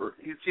 Or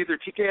he's either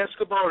TK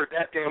Escobar or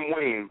Dat Damn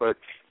Wayne, but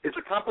it's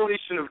a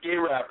compilation of gay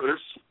rappers.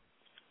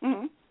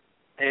 Mm-hmm.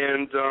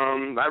 And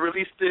I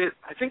released it,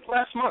 I think,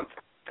 last month.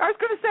 I was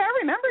going to say, I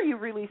remember you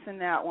releasing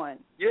that one.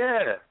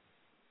 Yeah.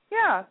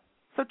 Yeah.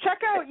 So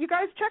you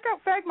guys check out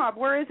Fag Mob.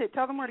 Where is it?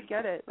 Tell them where to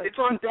get it. It's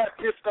on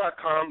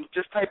datpiff.com.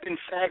 Just type in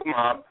Fag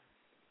Mob,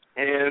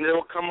 and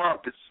it'll come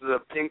up. It's the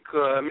pink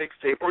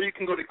mixtape. Or you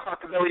can go to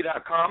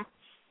cockavelli.com,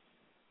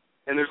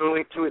 and there's a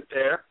link to it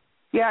there.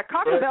 Yeah,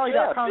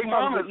 cockavelli.com is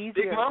probably easier.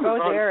 Big Mama's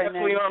go there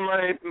definitely and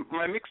then on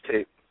my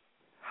mixtape.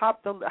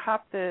 Hop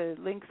the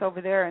links over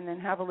there and then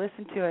have a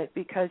listen to it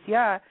because,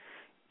 yeah,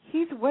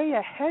 he's way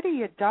ahead of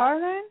you,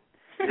 darling.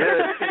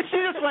 Yeah. She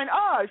just went,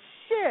 oh,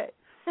 shit.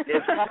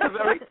 It's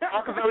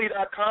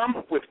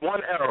cockavelli.com with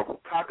one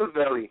L,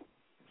 Cockavelli.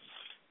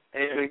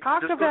 And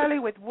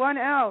Cockavelli with one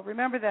L,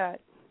 remember that.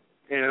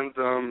 And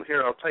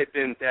here, I'll type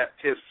in Dat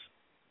Piff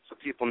so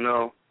people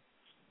know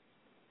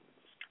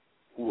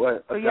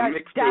what the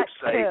mixtape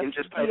site, and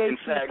just type in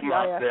Fag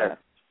Mob there.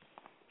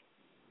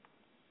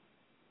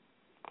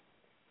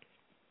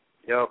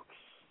 Yep.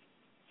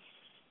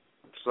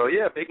 So,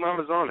 yeah, Big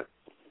Mama's on it.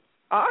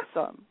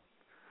 Awesome.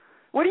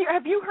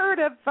 Have you heard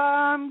of,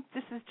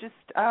 this is just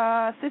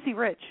Sissy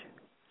Rich?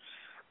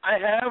 I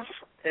have,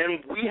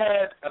 and we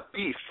had a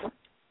beef.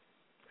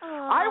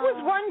 I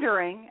was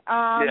wondering,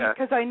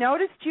 because I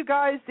noticed you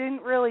guys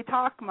didn't really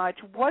talk much.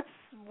 What's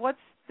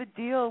the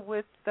deal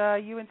with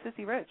you and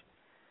Sissy Rich?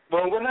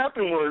 Well, what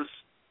happened was,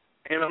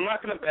 and I'm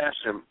not going to bash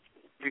him,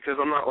 because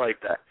I'm not like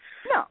that.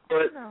 No.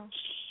 But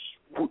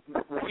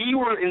we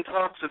were in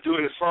talks of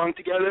doing a song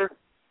together,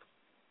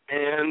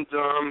 and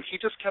he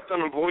just kept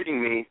on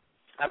avoiding me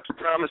after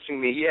promising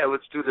me, yeah,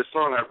 let's do this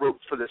song. I wrote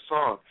for this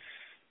song.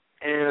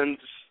 And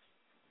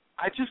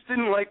I just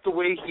didn't like the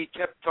way he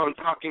kept on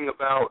talking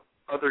about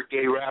other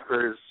gay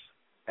rappers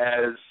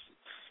as,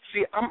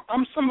 see,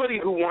 I'm somebody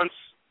who wants,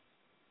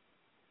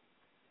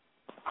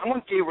 I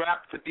want gay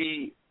rap to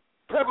be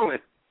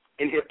prevalent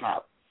in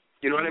hip-hop.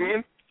 You know what I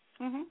mean?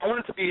 Mm-hmm. I want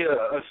it to be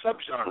a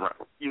subgenre.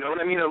 You know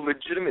what I mean? A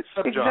legitimate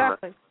subgenre.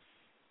 Exactly.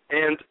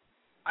 And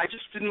I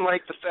just didn't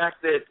like the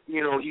fact that,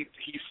 you know, he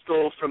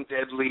stole from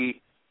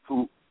Deadly,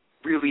 who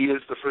really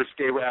is the first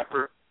gay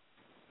rapper.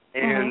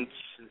 And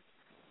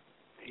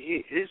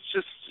it's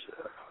just,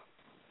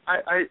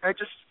 I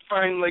just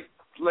find, like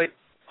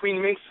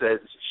Queen Minx said,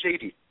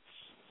 shady.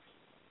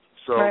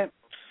 So, right.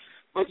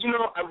 But, you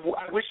know,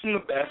 I wish him the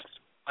best.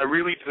 I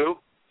really do.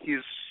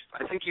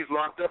 I think he's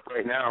locked up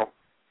right now.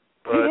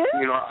 But,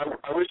 you know,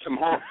 I wish him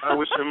home. I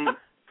wish him...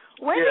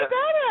 When did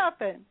that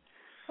happen?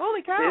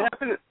 Holy cow. It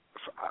happened,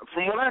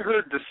 from what I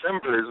heard,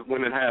 December is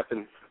when it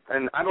happened.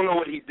 And I don't know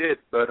what he did,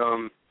 but,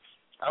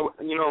 I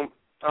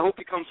hope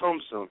he comes home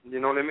soon.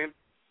 You know what I mean?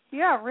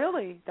 Yeah,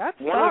 really. That's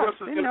one of us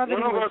is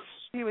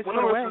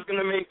going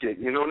to make it.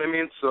 You know what I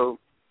mean? So,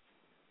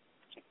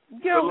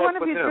 yeah, one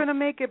of you's going to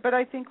make it, but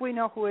I think we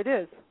know who it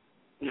is.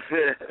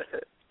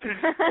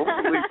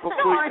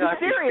 hopefully no, I'm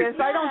serious.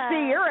 I don't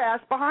see your ass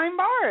behind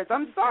bars.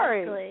 I'm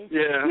sorry. Exactly.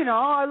 Yeah. You know,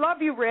 I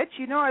love you, Rich.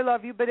 You know I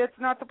love you, but it's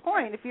not the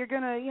point. If you're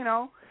going to, you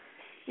know,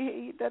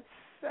 that's,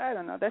 I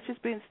don't know, that's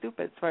just being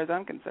stupid as far as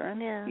I'm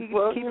concerned. Yeah. You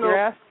can keep your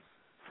ass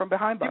from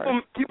behind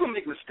bars. People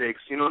make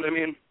mistakes, you know what I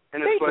mean?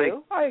 And they it's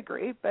do. I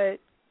agree, but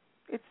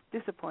it's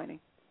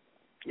disappointing.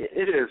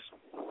 It is.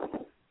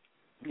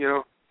 You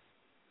know,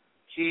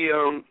 he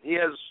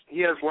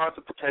has lots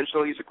of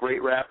potential. He's a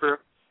great rapper.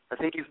 I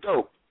think he's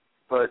dope.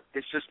 But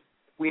it's just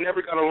we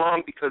never got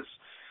along because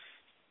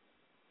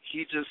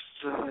he just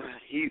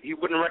he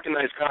wouldn't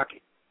recognize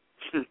Cocky.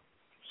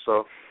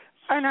 So.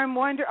 And I'm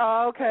wondering.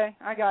 Oh, okay,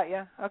 I got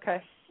you.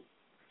 Okay,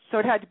 so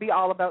it had to be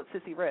all about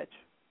Sissy Rich.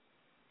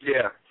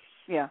 Yeah.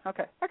 Yeah.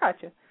 Okay, I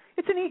got you.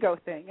 It's an ego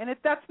thing, and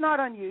that's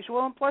not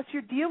unusual. And plus,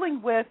 you're dealing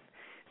with,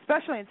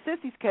 especially in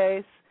Sissy's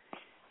case,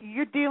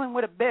 you're dealing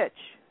with a bitch.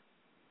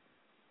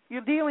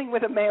 You're dealing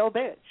with a male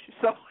bitch.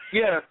 So.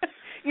 Yeah.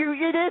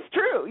 It is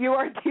true. You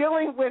are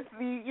dealing with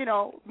the,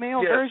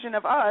 male version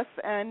of us,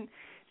 and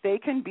they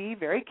can be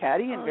very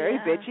catty and very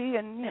bitchy,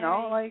 and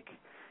like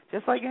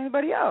just like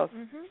anybody else,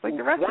 like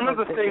the rest of us. One of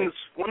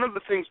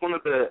the things one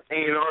of the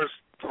A&Rs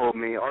told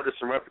me,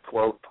 Artists and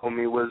Repertoire told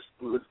me, was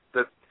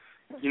that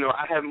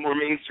I have more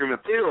mainstream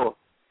appeal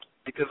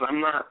because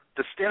I'm not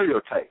the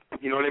stereotype.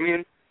 You know what I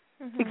mean?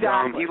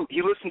 Exactly.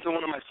 He listened to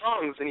one of my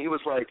songs and he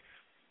was like,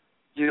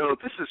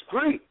 this is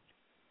great,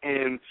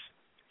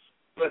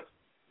 but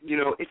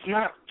it's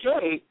not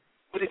gay,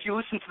 but if you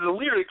listen to the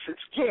lyrics, it's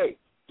gay.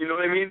 You know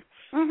what I mean?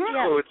 Mm-hmm.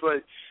 So it's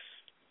like,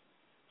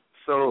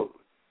 so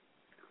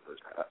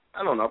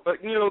I don't know,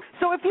 but you know.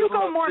 So if you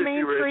go more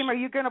mainstream, are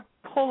you going to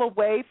pull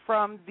away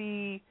from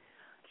the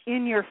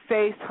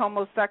in-your-face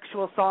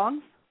homosexual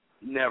songs?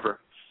 Never.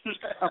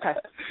 Okay.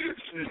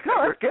 Never.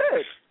 No, that's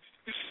good.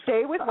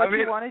 Stay with what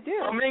you want to do.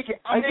 I'll make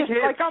it.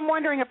 I'm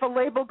wondering if a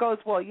label goes,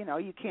 well, you know,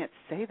 you can't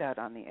say that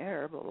on the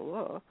air, blah blah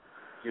blah.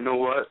 You know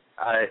what?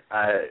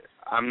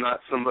 I'm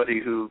not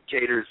somebody who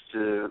caters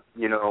to,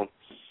 you know,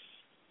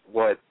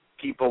 what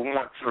people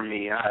want from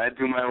me. I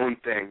do my own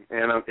thing,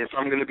 and if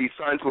I'm going to be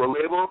signed to a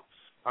label,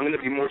 I'm going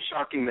to be more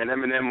shocking than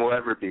Eminem will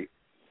ever be.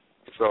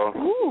 So.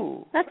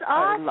 Ooh, that's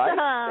awesome. I like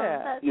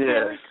that. That's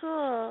really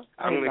cool.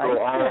 I'm going to go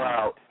all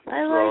out.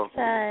 I like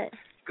that.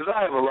 Because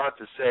I have a lot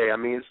to say. I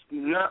mean, it's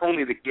not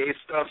only the gay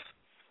stuff,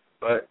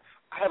 but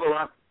I have a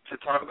lot to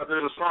talk about.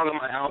 There's a song on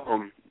my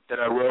album that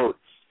I wrote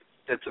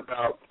that's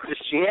about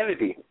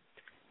Christianity.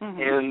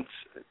 Mm-hmm. And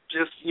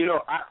just, you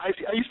know, I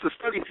used to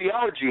study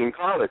theology in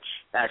college,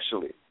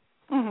 actually,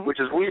 which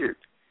is weird.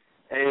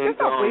 And, it's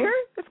not weird.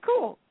 It's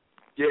cool.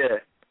 Yeah,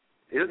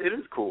 it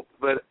is cool.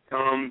 But,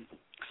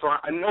 so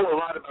I know a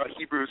lot about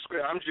Hebrew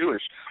scripture. I'm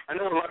Jewish. I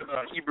know a lot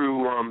about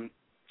Hebrew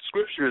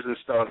scriptures and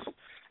stuff,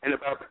 and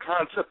about the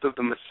concept of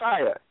the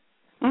Messiah.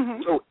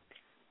 Mm-hmm. So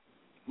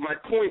my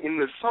point in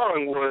this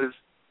song was,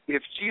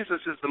 if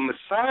Jesus is the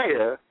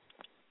Messiah,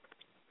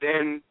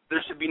 then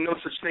there should be no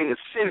such thing as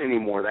sin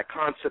anymore. That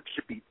concept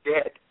should be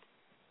dead.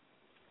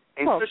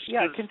 And well,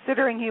 yeah,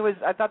 considering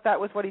I thought that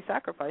was what he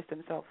sacrificed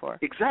himself for.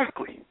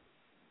 Exactly.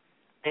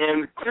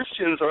 And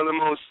Christians are the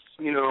most,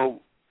 you know,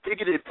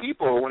 bigoted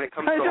people when it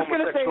comes to homosexuality.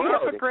 I was just going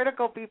to say,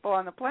 hypocritical people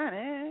on the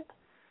planet.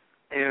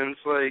 And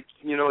it's like,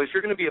 you know, if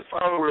you're going to be a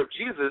follower of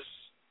Jesus,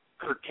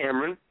 Kirk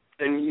Cameron,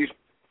 then you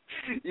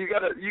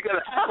gotta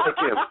act like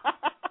him.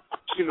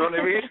 You know what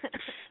I mean?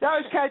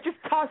 I just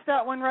tossed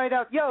that one right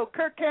out. Yo,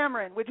 Kirk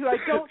Cameron, who I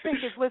don't think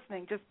is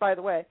listening, just by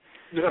the way.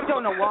 No. I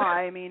don't know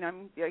why. I mean, I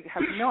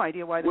have no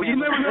idea why the man you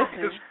never know,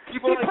 listening.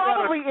 People he like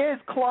probably is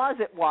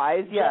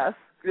closet-wise, yes.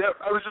 Yeah,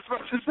 I was just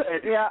about to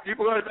say. Yeah.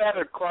 People like that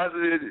are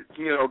closeted,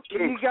 you know,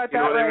 kinks. You got that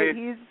right. I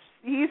mean?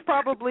 He's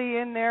probably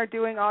in there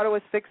doing auto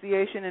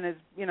asphyxiation in his,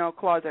 you know,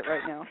 closet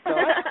right now. So.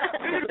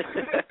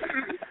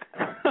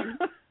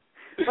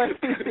 Let's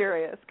be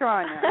serious. Come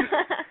on now.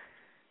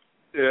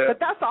 Yeah. But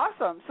that's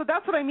awesome. So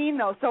that's what I mean,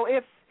 though. So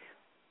if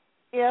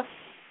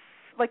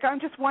like, I'm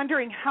just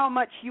wondering how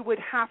much you would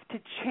have to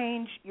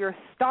change your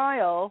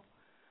style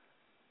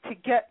to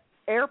get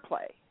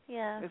airplay.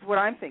 Yeah. Is what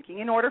I'm thinking.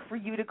 In order for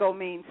you to go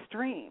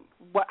mainstream,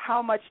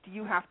 how much do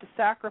you have to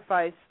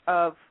sacrifice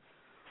of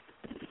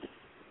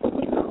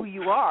who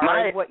you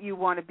are and what you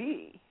want to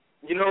be?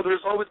 You know,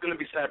 there's always going to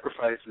be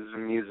sacrifices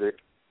in music.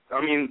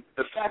 I mean,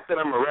 the fact that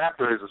I'm a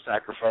rapper is a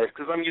sacrifice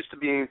because I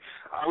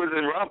was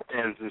in rock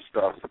bands and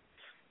stuff.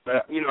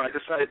 But, you know, I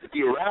decided to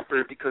be a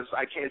rapper because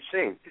I can't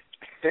sing.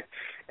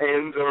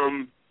 And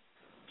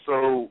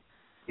so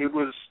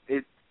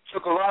it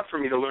took a lot for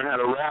me to learn how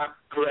to rap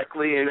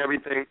correctly and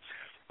everything.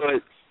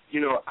 But,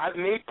 you know, I've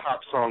made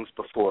pop songs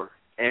before,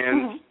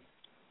 and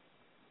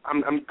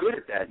I'm good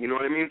at that, you know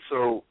what I mean?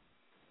 So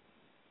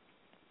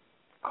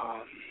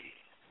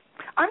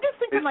I'm just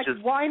thinking, like,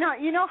 why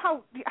not? You know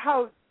how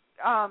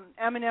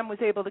Eminem was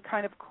able to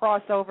kind of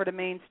cross over to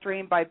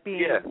mainstream by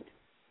being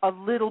a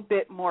little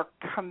bit more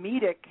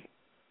comedic,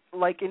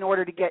 like, in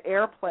order to get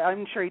airplay.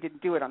 I'm sure he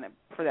didn't do it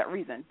for that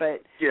reason,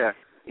 but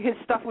his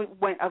stuff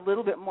went a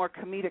little bit more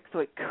comedic so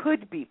it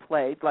could be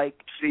played, like,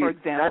 for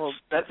example,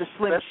 the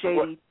Slim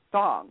Shady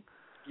song.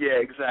 Yeah,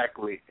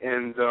 exactly.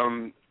 And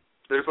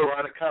there's a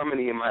lot of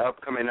comedy in my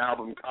upcoming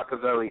album,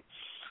 Cockavelli.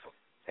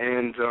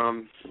 And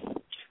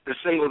the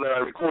single that I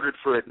recorded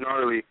for it,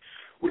 Gnarly,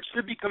 which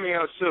should be coming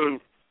out soon,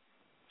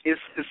 is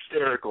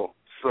hysterical.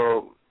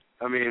 So,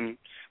 I mean,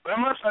 but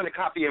I'm not trying to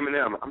copy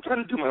Eminem. I'm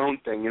trying to do my own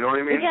thing, you know what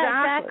I mean?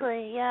 Yeah,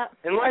 exactly, yeah.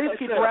 And like I just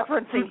keep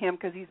referencing him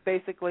because he's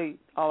basically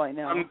all I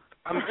know.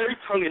 I'm very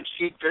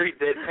tongue-in-cheek, very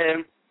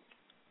deadpan.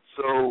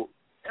 So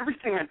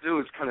everything I do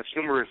is kind of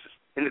humorous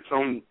in its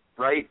own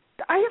right.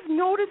 I have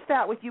noticed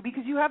that with you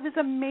because you have this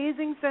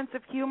amazing sense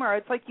of humor.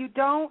 It's like you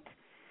don't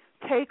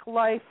take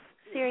life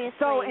seriously,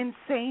 so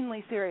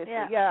insanely seriously.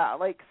 Yeah,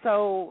 like,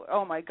 so,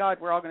 oh my God,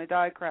 we're all going to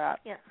die crap.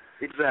 Yeah.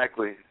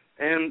 Exactly.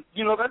 And,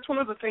 you know, that's one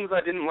of the things I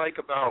didn't like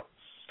about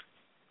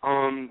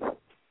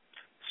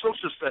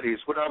social studies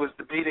when I was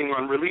debating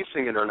on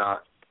releasing it or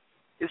not,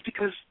 is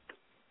because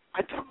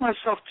I took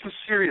myself too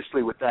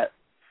seriously with that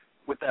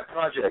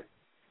project.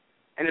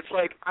 And it's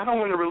like, I don't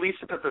want to release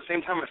it at the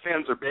same time my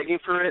fans are begging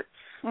for it.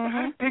 I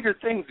have bigger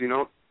things, you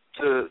know,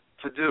 to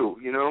do,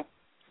 you know.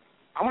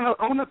 I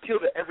want to appeal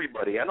to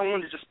everybody. I don't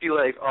want to just be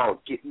like,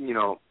 you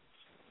know,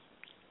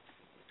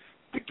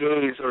 the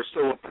gays are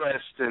so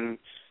oppressed and,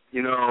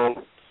 you know,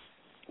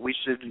 we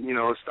should, you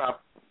know,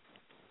 stop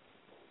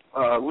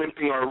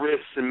limping our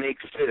wrists and make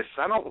fists.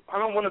 I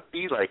don't want to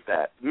be like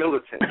that,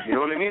 militant. You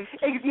know what I mean?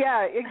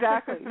 Yeah,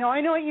 exactly. No,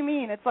 I know what you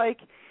mean. It's like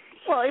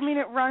Well, I mean,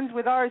 it runs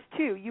with ours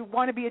too. You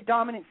want to be a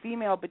dominant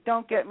female, but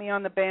don't get me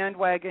on the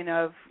bandwagon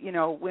of,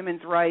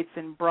 women's rights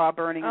and bra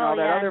burning and all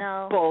that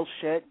other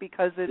bullshit,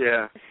 because it's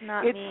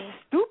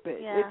stupid.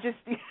 Yeah. It just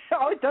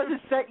all it does is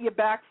set you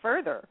back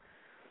further.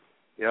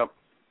 Yep.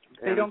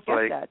 They don't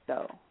get that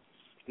though.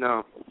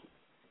 No.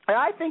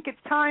 I think it's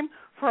time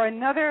for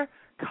another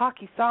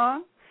cocky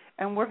song,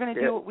 and we're going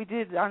to do what we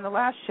did on the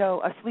last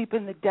show, Asleep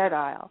in the Dead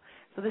Aisle.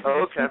 So this is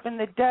Asleep in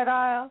the Dead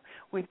Aisle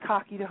with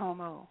Cocky to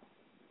Homo.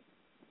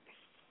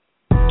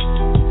 This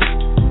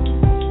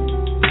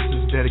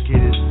is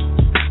dedicated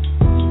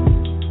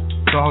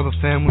to all the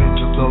families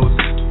of those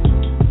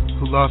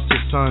who lost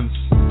their sons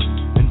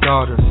and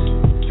daughters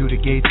due to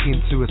gay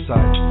teen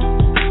suicide.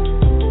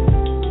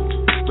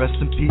 Rest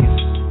in peace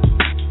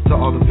to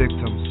all the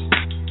victims.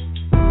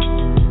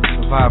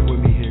 Vibe with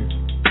me here.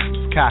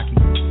 It's Cocky,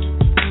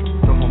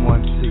 the Homo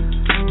MC.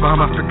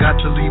 Mom, I forgot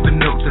to leave a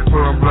note,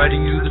 therefore I'm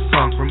writing you the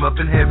song. From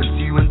up in heaven to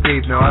you and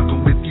Dave, now I've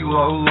been with you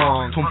all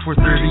along. Home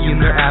 4:30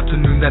 in the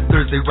afternoon, that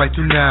Thursday right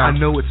through now. I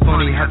know it's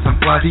funny how some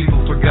fly people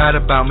forgot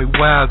about me.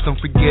 Wow, don't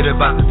forget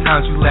about the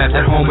times we laughed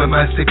at home at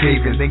my safe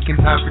haven. Then came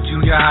time for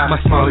junior high, my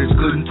smile is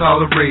good and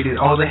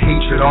tolerated. All the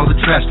hatred, all the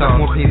trash talk,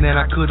 more pain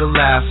than I could have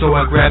laughed. So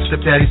I grabbed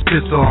stepdaddy's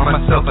pistol, on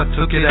myself I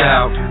took it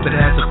out. But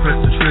I had to press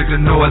the trigger,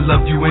 no I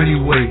loved you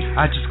anyway.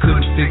 I just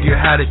couldn't figure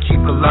how to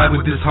keep alive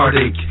with this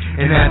heartache.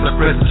 And as I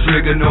pressed the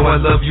trigger, no I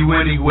love you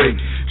anyway.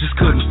 Just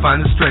couldn't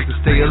find the strength to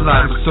stay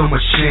alive with so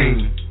much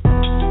shame.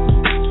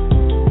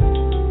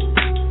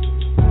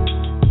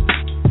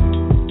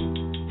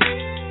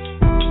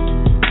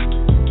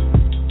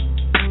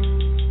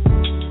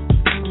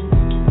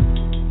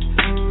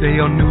 They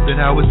all knew that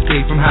I was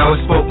gay from how I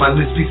spoke my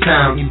lispy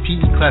sound. In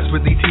PE class where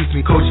they teased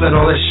me, coach let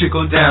all that shit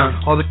go down.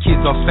 All the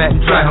kids all fat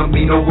and dry humped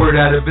me, no word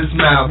out of his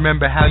mouth.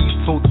 Remember how you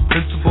told the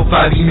principal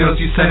 5 emails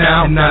you sent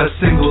out, and not a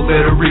single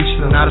letter reached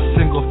them, not a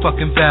single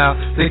fucking vow.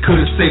 They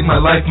could have saved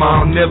my life,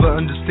 Mom, I'll never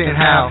understand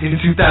how.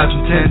 In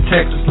 2010,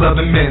 Texas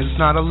loving men,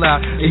 it's not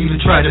allowed. They even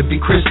tried to be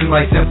Christian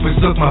like them,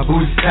 forsook my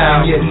booty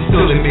towel. Yet and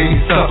still they made me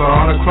suffer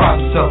on a cross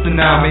of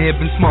self-denial. May have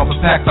been small, but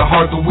packed the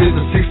heart, the with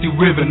a 60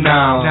 river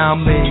now. Now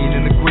I'm laying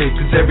in the grave,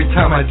 cause every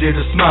time I dare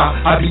to smile,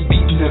 I be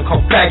beaten and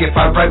called faggot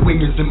by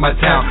right-wingers in my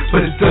town.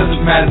 But it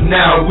doesn't matter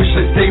now, I wish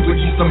I stayed with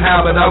you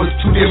somehow, but I was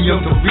too damn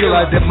young to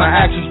realize that my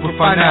actions were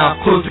fine now.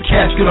 Close the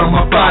casket on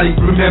my body,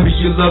 remember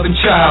your loving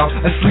child.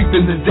 Asleep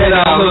in the dead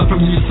aisle, love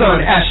from your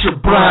son, Asher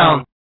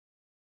Brown.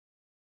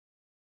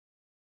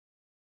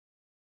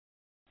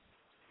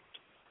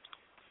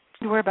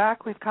 We're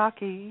back with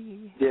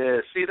Cocky. Yeah,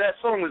 see, that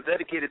song was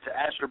dedicated to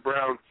Asher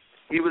Brown.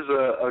 He was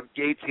a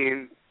gay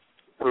teen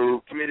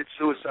who committed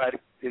suicide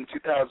in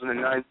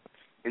 2009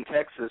 in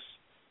Texas.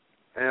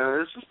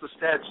 And it's just a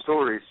sad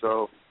story,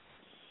 so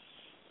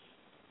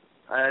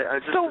I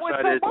just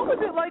decided... So what was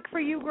it like for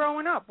you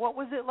growing up? What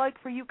was it like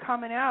for you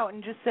coming out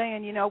and just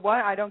saying, you know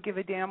what, I don't give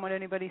a damn what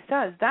anybody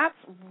says? That's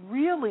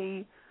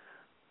really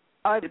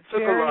a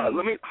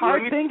very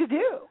hard thing to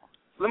do.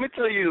 Let me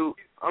tell you,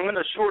 I'm going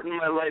to shorten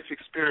my life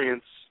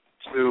experience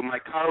to my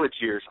college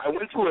years. I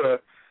went to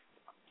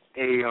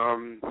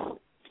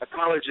a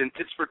college in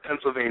Pittsburgh,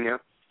 Pennsylvania,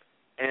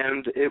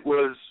 and it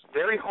was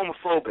very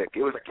homophobic.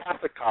 It was a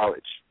Catholic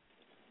college.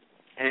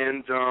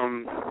 And,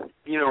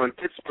 in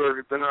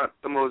Pittsburgh, they're not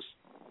the most,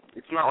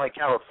 it's not like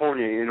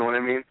California, you know what I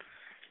mean?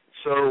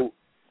 So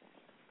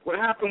what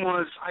happened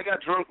was I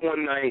got drunk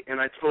one night,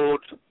 and I told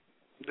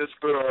this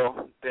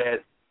girl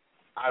that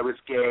I was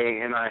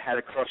gay, and I had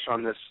a crush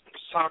on this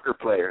soccer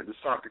player, the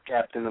soccer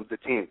captain of the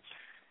team.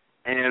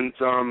 And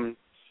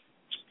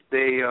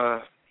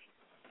the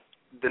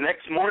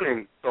next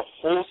morning, the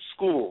whole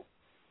school,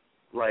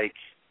 like,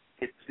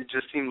 it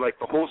just seemed like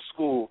the whole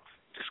school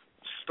just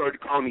started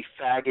calling me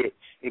faggot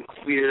and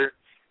queer.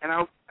 And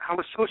I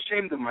was so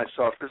ashamed of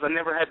myself because I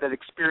never had that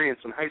experience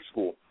in high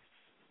school.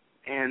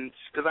 And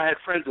because I had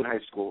friends in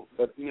high school,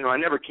 but, I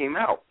never came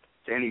out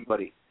to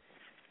anybody.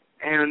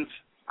 And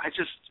I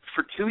just,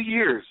 for 2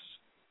 years,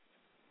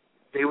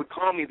 they would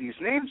call me these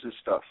names and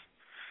stuff.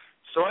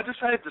 So I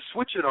decided to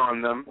switch it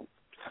on them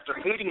after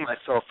hating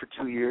myself for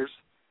 2 years.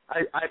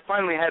 I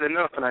finally had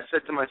enough, and I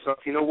said to myself,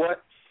 you know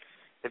what?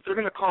 If they're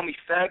going to call me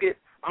faggot,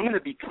 I'm going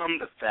to become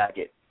the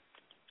faggot.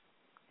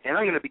 And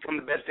I'm going to become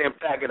the best damn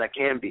faggot I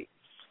can be.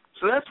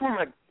 So that's where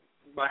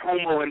my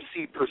Homo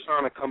MC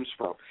persona comes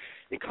from.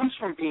 It comes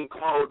from being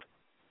called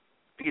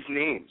these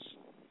names.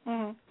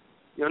 Mm-hmm.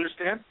 You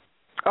understand?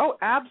 Oh,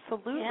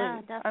 absolutely. Yeah,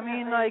 definitely.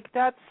 I mean,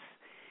 that's,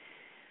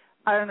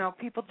 I don't know,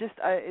 people just,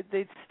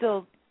 they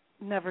still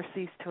never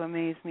cease to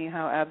amaze me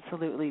how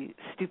absolutely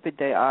stupid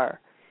they are.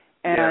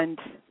 And,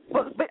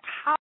 but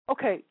how,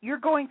 okay, you're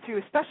going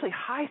through, especially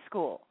high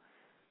school,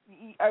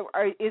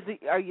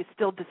 are you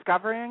still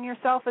discovering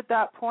yourself at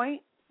that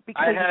point?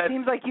 Because it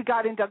seems like you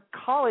got into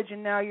college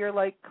and now you're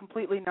like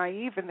completely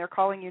naive and they're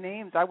calling you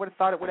names. I would have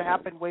thought it would have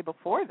happened way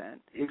before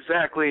then.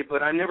 Exactly,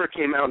 but I never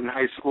came out in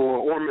high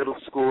school or middle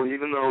school,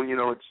 even though,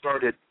 it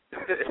started.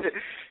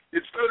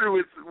 It started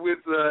with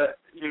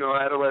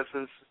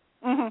adolescence,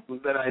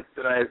 that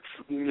I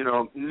you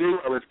know, knew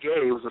I was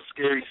gay. It was a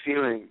scary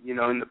feeling, you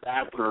know, in the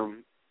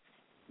bathroom,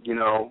 you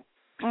know,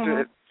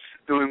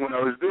 doing what I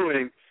was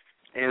doing,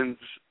 and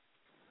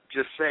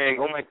just saying,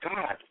 oh my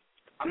God,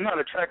 I'm not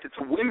attracted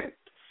to women.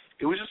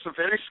 It was just a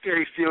very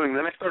scary feeling.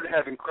 Then I started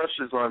having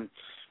crushes on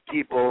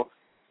people,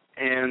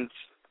 and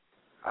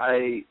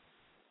I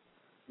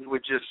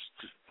would just,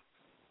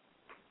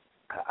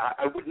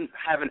 I wouldn't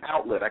have an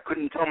outlet. I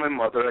couldn't tell my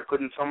mother. I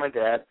couldn't tell my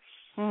dad.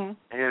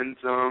 And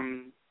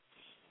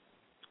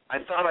I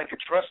thought I could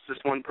trust this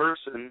one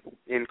person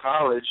in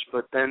college,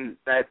 but then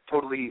that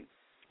totally,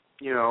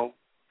 you know,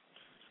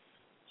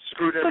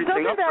 screwed everything up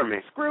for me. So doesn't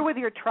that screw with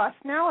your trust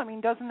now? I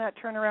mean, doesn't that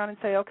turn around and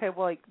say, okay,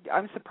 well, like,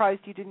 I'm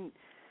surprised you didn't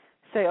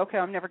say, okay,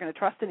 I'm never going to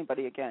trust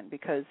anybody again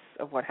because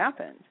of what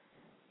happened?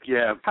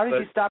 Yeah. How did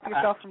you stop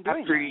yourself from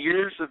doing after that?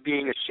 years of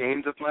being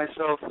ashamed of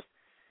myself,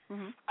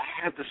 I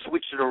had to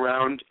switch it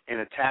around and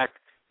attack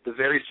the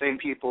very same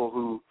people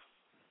who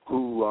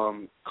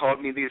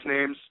called me these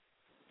names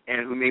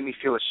and who made me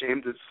feel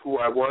ashamed of who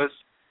I was.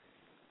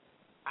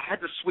 I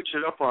had to switch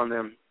it up on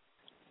them.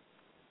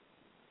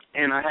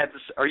 And I had to.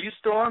 Are you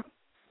still on?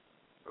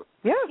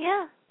 Yeah.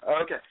 Yeah.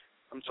 Okay.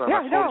 I'm sorry.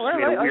 Yeah, my phone just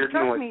made a weird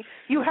trust noise. me,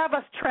 you have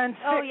us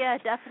transfixed. Oh yeah,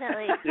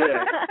 definitely.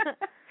 Yeah.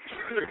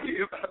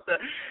 Sorry about that.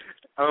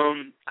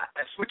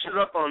 I switched it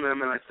up on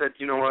them and I said,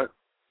 you know what?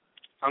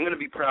 I'm going to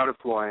be proud of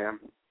who I am,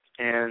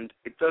 and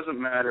it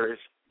doesn't matter if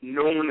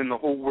no one in the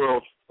whole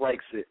world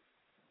likes it.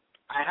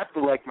 I have to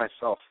like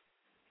myself.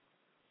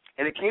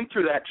 And it came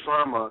through that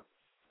trauma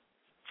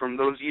from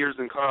those years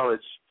in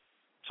college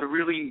to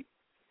really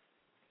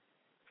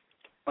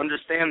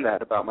understand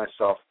that about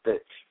myself, that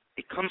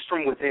it comes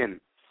from within,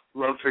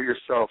 love for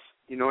yourself.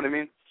 You know what I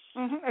mean?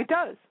 It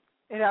does.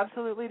 It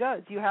absolutely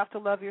does. You have to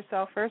love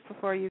yourself first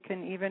before you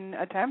can even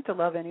attempt to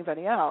love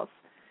anybody else.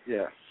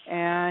 Yeah.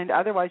 And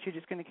otherwise you're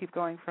just going to keep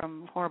going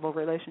from horrible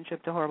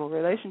relationship to horrible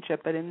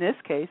relationship. But in this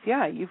case,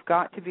 yeah, you've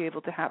got to be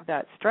able to have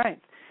that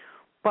strength.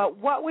 But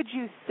what would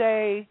you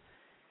say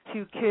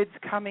to kids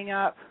coming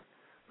up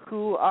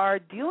who are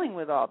dealing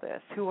with all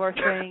this, who are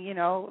saying, you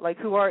know, like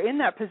who are in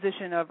that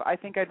position of, I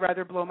think I'd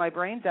rather blow my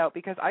brains out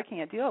because I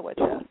can't deal with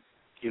this?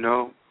 You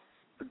know,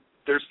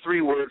 there's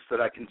 3 words that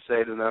I can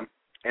say to them,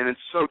 and it's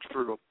so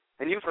true.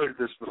 And you've heard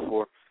this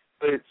before,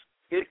 but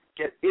it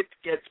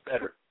gets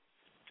better.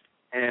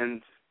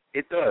 And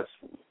it does.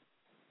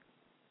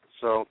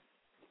 So,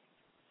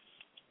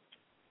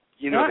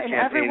 you know, the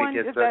campaign,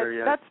 it gets better,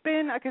 yeah. That's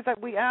been, because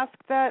we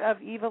asked that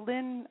of Eva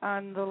Lynn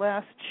on the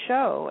last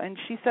show, and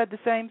she said the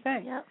same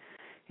thing. Yep.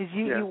 Is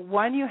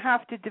you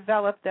have to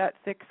develop that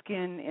thick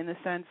skin in the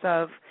sense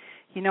of,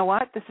 you know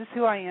what, this is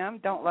who I am,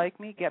 don't like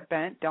me, get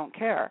bent, don't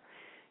care.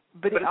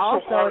 But it's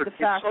also so hard. the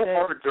fact it's so that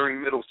hard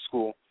during middle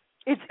school.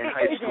 It's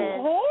high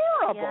school.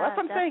 horrible. Yeah, that's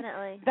what I'm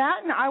definitely. saying. That,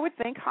 and I would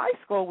think high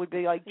school would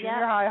be like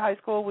junior high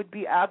school would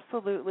be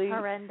absolutely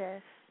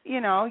horrendous. You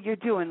know, you're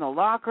doing the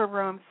locker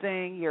room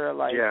thing. You're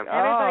like,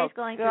 everybody's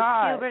going through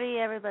puberty.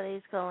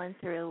 Everybody's going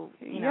through,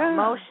 you know,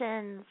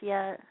 emotions.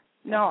 Yeah.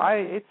 No,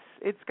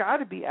 it's got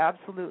to be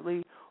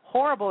absolutely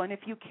horrible. And if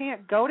you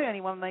can't go to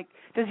anyone, like,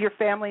 does your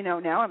family know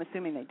now? I'm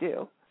assuming they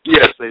do.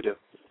 Yes, they do.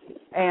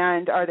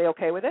 And are they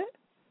okay with it?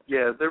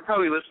 Yeah, they're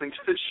probably listening to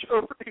the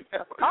show right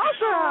now.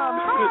 Awesome!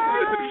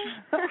 Hi!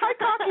 Hi,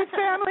 Coffee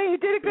family. You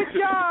did a good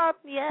job.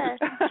 Yes.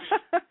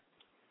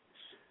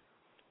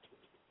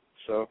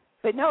 So.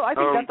 But no, I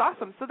think that's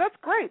awesome. So that's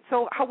great.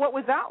 So what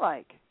was that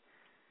like?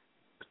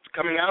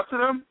 Coming out to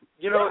them,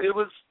 you know, it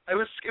was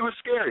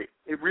scary.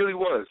 It really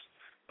was.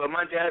 But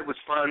my dad was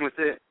fine with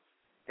it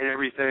and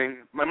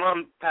everything. My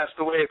mom passed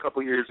away a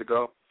couple years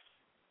ago.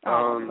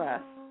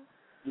 Bless.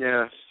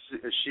 Yeah,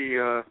 she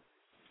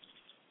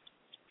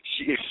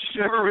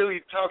never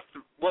really talked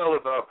well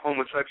about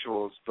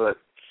homosexuals, but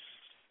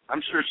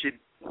I'm sure she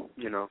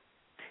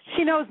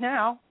knows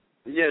now.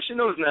 Yeah, she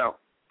knows now.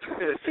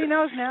 She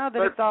knows now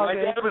that it's all good.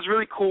 My dad was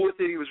really cool with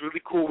it. He was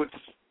really cool with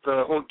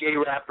the whole gay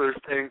rapper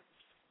thing,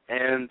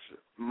 and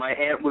my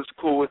aunt was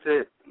cool with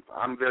it.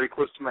 I'm very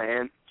close to my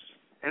aunt,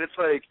 and it's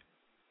like,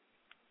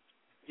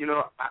 you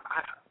know,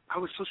 I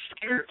was so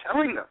scared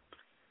telling them,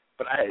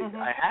 but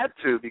I had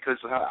to because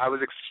I was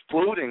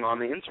exploding on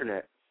the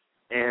internet,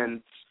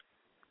 and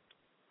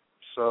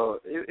so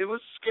it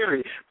was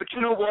scary. But you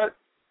know what?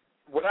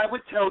 What I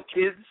would tell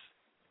kids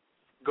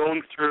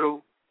going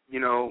through, you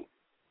know,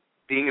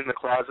 being in the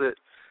closet,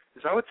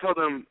 is I would tell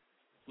them,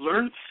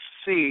 learn to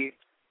see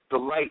the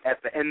light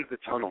at the end of the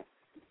tunnel.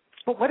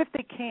 But what if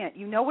they can't?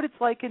 You know what it's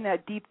like in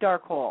that deep,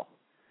 dark hole.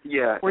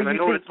 Yeah, where and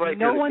you I know think what it's like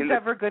no one's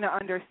ever going to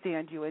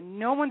understand you, and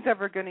no one's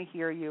ever going to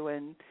hear you,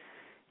 and,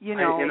 you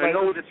know. I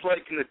know what it's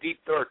like in the deep,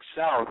 dark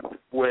South,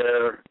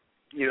 where,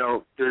 you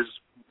know, there's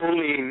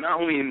bullying not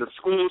only in the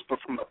schools, but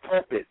from the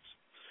pulpits.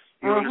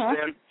 You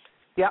understand?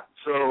 Yeah.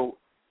 So,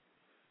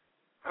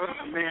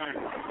 oh, man.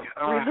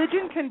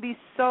 Religion can be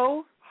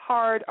so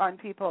hard on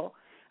people.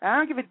 I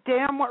don't give a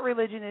damn what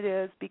religion it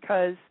is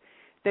because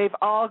they've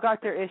all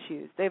got their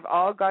issues. They've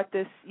all got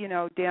this, you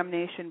know,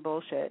 damnation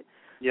bullshit.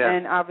 Yeah.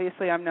 And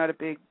obviously I'm not a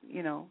big,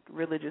 you know,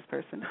 religious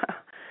person.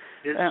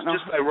 It's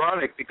just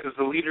ironic because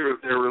the leader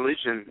of their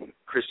religion,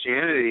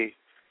 Christianity,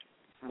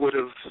 he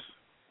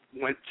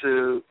went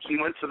to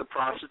the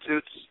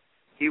prostitutes,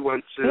 he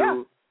went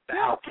to the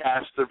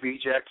outcasts, the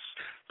rejects,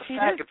 the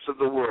faggots of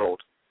the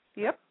world.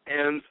 Yep.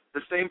 And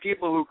the same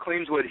people who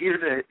claim to adhere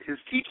to his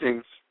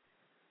teachings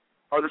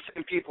are the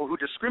same people who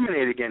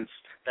discriminate against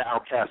the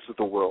outcasts of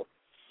the world.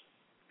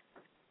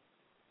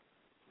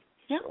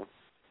 Yeah.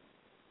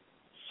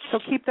 So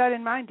keep that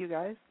in mind, you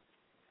guys.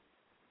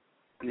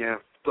 Yeah,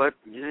 but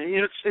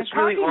it's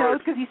really hard. He knows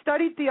because he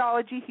studied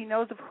theology. He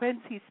knows of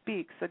whence he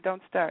speaks, so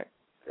don't start.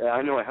 Yeah,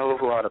 I know a hell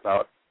of a lot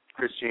about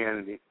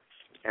Christianity,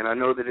 and I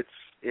know that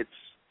it's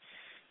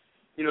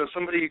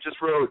somebody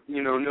just wrote,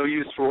 no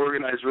use for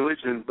organized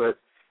religion, but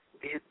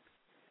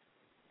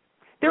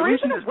there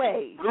isn't a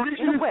way.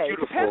 Religion in a way. Is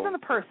beautiful. It depends on the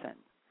person.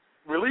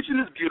 Religion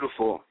is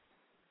beautiful,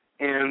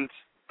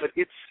 but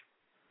it's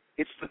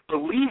the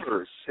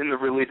believers in the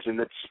religion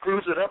that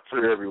screws it up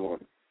for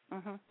everyone.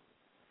 Mm-hmm.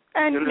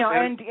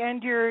 And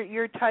and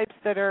your types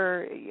that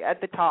are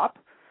at the top,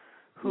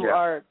 who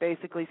are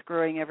basically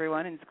screwing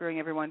everyone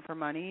for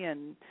money,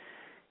 and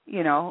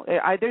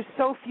there's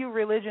so few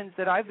religions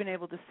that I've been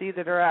able to see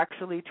that are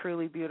actually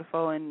truly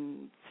beautiful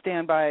and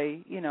stand by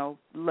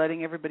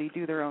letting everybody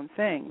do their own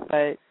thing.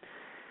 But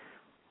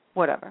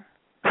whatever.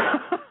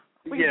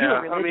 We do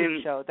a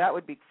religion show. That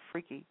would be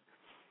freaky.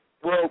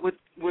 Well,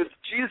 with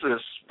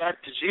Jesus,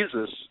 back to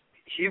Jesus,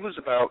 he was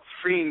about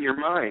freeing your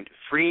mind,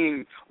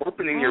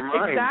 opening your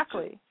mind.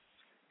 Exactly.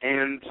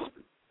 And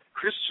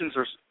Christians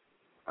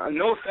are,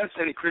 no offense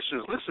to any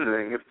Christians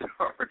listening, if there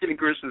are any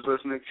Christians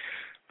listening,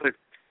 but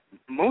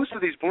most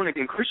of these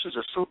born-again Christians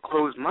are so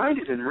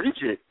closed-minded and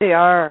rigid. They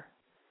are.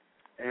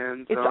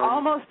 And it's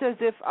almost as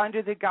if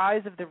under the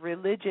guise of the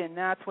religion,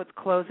 that's what's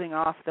closing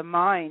off the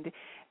mind.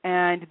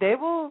 And they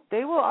will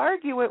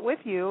argue it with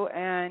you,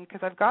 and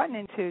because I've gotten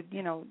into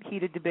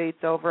heated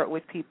debates over it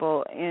with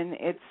people, and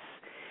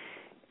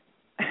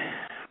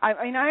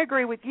I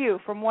agree with you.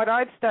 From what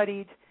I've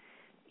studied,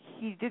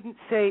 he didn't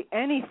say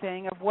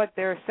anything of what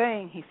they're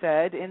saying. He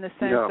said, in the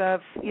sense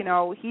of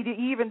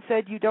he even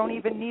said you don't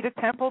even need a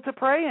temple to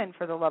pray in,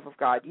 for the love of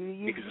God.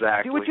 You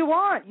exactly. do what you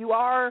want. You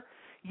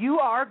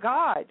are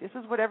God. This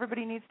is what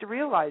everybody needs to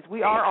realize.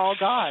 We are all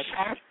God.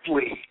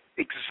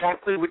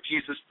 Exactly what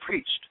Jesus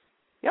preached.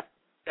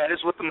 That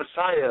is what the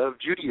Messiah of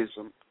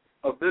Judaism,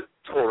 of the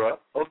Torah,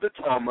 of the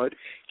Talmud,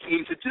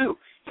 came to do.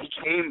 He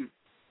came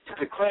to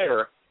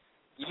declare,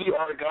 ye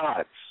are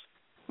gods.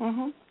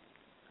 Mm-hmm.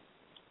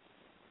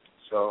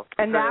 So,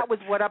 and that was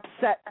what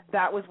upset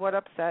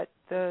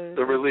the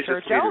religious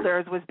church leaders.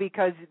 Elders, was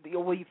because,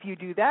 if you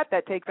do that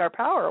takes our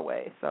power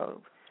away.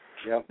 So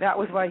that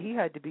was why he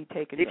had to be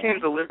taken down. He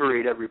came to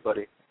liberate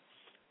everybody.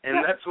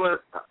 And that's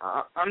what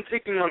I'm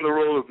taking on the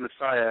role of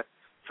Messiah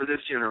for this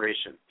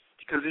generation.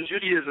 Because in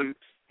Judaism,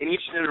 in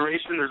each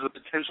generation, there's a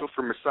potential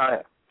for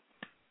Messiah.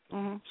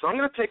 Mm-hmm. So I'm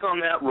going to take on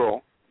that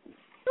role.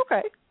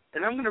 Okay.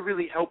 And I'm going to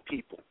really help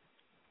people.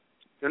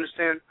 You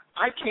understand?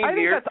 I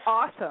think that's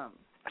awesome.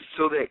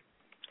 So that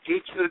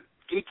gay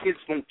kids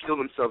won't kill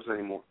themselves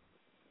anymore.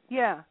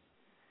 Yeah.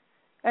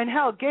 And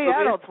hell, gay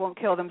adults won't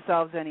kill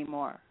themselves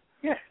anymore.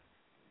 Yeah.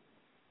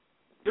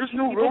 There's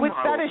no people role with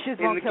models fetishes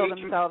won't kill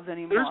themselves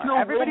anymore. There's no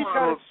Everybody's role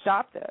models.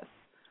 got to stop this.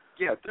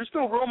 Yeah, there's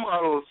no role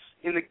models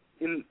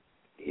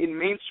in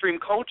mainstream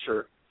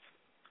culture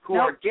who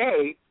are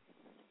gay.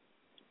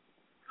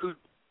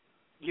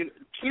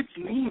 Kids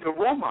need a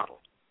role model.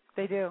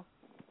 They do.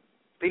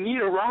 They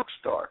need a rock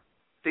star.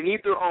 They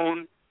need their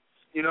own.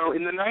 In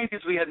the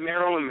 90s we had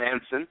Marilyn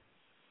Manson.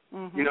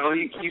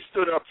 Mm-hmm. He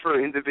stood up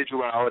for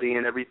individuality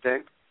and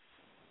everything.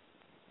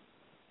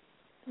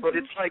 Mm-hmm. But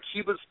it's like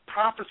he was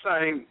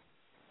prophesying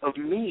of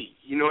me.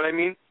 You know what I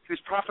mean? He was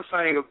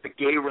prophesying of the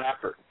gay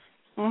rapper.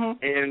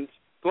 Mm-hmm. And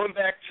going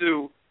back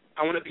to,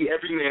 I want to be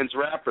every man's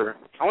rapper.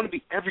 I want to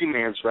be every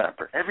man's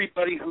rapper.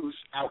 Everybody who's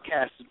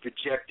outcasted,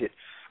 rejected.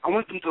 I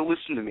want them to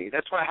listen to me.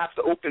 That's why I have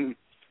to open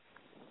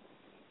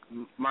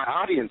my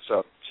audience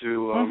up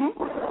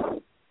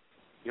to.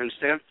 You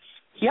understand?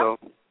 Yep. So.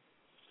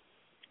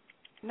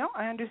 No,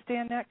 I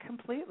understand that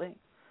completely.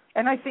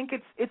 And I think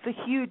it's a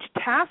huge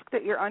task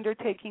that you're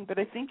undertaking, but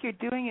I think you're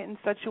doing it in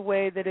such a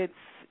way that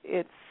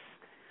it's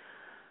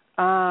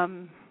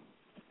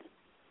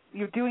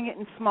you're doing it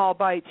in small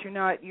bites. You're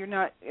not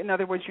in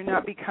other words, you're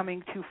not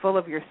becoming too full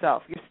of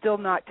yourself. You're still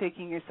not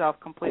taking yourself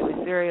completely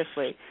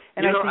seriously.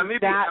 And I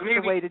think that's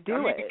the way to do it.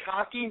 I may be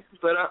cocky,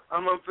 but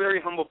I'm a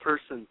very humble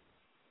person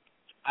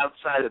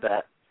outside of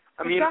that.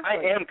 I mean,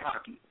 exactly. I am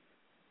cocky.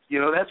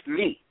 That's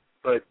me.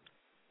 But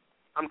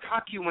I'm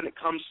cocky when it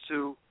comes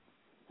to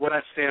what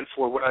I stand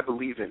for, what I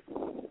believe in.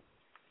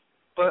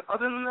 But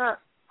other than that,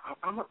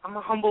 I'm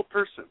a humble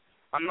person.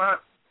 I'm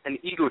not an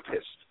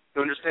egotist.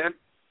 You understand?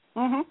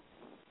 Mhm.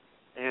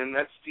 And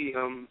that's the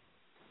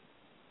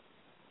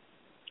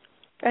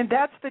And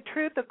that's the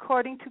truth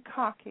according to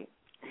Cocky.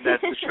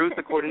 That's the truth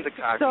according to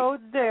Cocky. So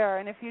there,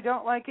 and if you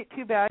don't like it,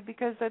 too bad,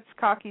 because that's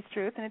Cocky's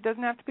truth, and it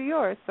doesn't have to be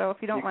yours. So if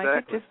you don't like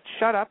it, just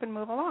shut up and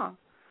move along.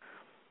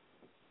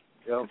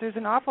 Yep. There's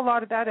an awful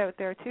lot of that out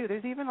there, too.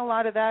 There's even a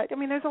lot of that. I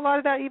mean, there's a lot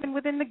of that even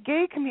within the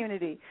gay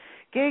community.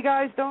 Gay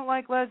guys don't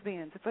like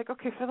lesbians. It's like,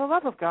 okay, for the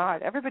love of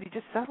God, everybody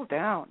just settle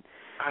down.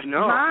 I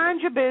know.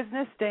 Mind your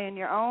business, stay in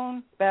your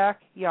own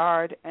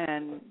backyard,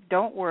 and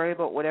don't worry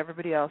about what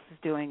everybody else is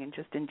doing, and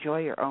just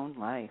enjoy your own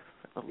life,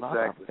 for the love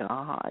of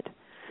God.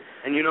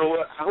 And you know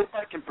what? I hope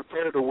I can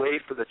prepare the way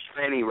for the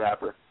tranny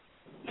rapper.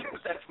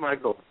 That's my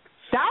goal.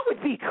 That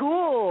would be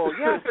cool.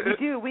 Yes,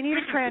 we do. We need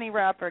a tranny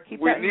rapper. Keep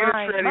that in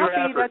mind.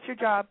 Muffy, that's your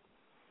job.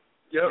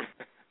 Yep.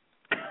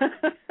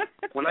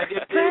 When I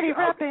get big,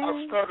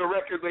 I'll start a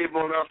record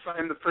label and I'll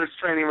sign the first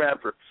tranny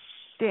rapper.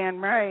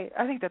 Damn right.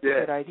 I think that's a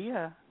good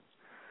idea.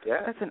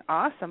 Yeah. That's an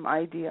awesome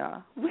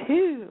idea.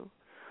 Woohoo.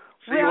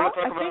 So well,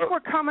 I think we're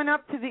coming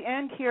up to the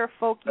end here,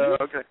 folks.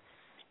 Okay.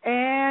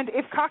 And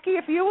if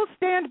you will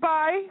stand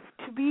by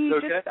to be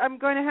I'm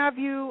going to have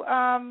you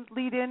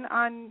lead in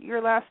on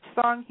your last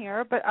song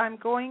here, but I'm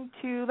going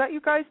to let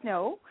you guys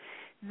know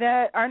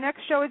that our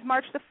next show is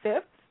March the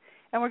 5th,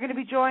 and we're going to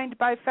be joined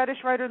by fetish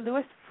writer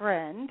Louis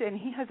Friend, and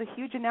he has a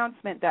huge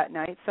announcement that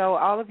night. So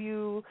all of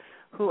you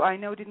who I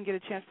know didn't get a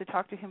chance to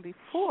talk to him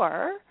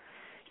before,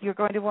 you're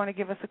going to want to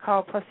give us a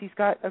call. Plus, he's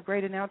got a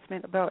great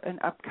announcement about an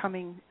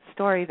upcoming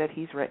story that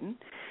he's written.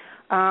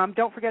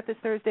 Don't forget this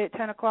Thursday at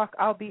 10 o'clock,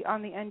 I'll be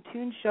on the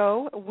Entune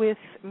show with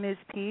Ms.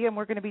 P, and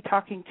we're going to be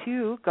talking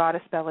to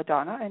Goddess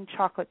Belladonna and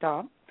Chocolate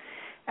Dom.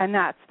 And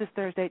that's this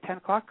Thursday at 10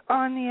 o'clock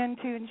on the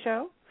Entune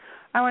show.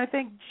 I want to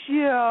thank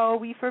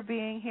Joey for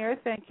being here.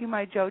 Thank you,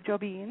 my JoJo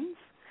Beans.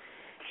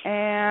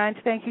 And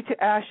thank you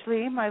to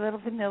Ashley, my little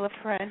vanilla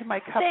friend, my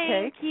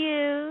cupcake. Thank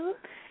you.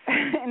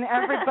 And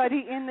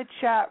everybody in the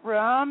chat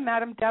room,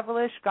 Madam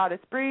Devilish, Goddess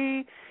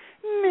Bree,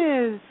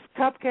 Ms.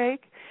 Cupcake,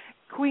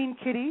 Queen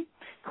Kitty,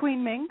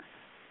 Queen Minx,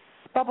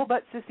 Bubble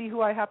Butt Sissy,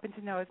 who I happen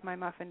to know as my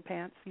muffin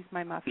pants. He's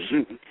my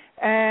muffin.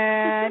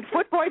 And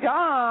Footboy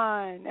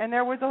Don. And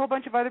there was a whole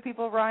bunch of other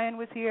people. Ryan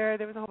was here.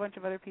 There was a whole bunch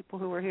of other people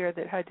who were here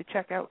that had to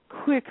check out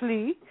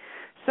quickly.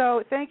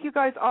 So thank you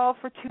guys all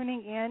for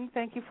tuning in.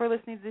 Thank you for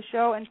listening to the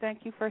show, and thank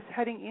you for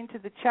heading into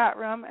the chat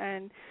room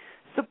and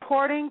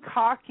supporting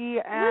Cocky.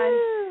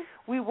 And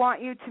we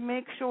want you to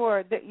make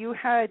sure that you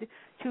head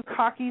to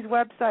Cocky's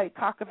website,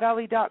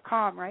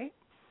 cockavelli.com, right?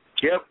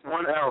 Yep,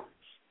 1L.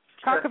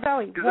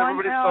 Cockavelli,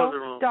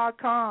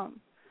 1L.com.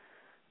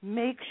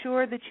 Make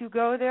sure that you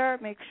go there.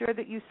 Make sure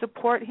that you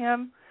support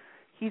him.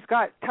 He's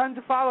got tons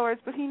of followers,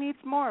 but he needs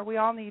more. We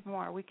all need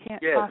more. We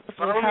can't possibly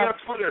follow me on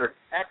Twitter,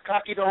 at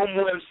Cocky the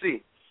Homo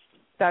MC.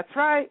 That's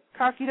right,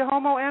 Cocky the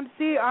Homo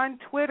MC on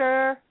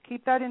Twitter.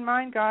 Keep that in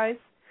mind, guys.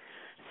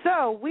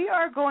 So we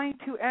are going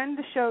to end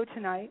the show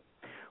tonight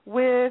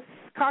with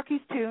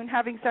Cocky's tune,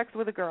 Having Sex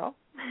with a Girl.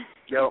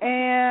 Yep.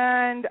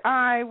 And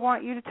I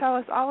want you to tell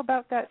us all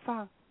about that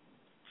song.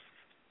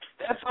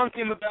 That song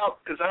came about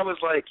because I was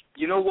like,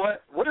 you know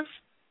what? What if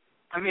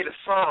I made a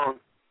song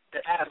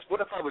that asked,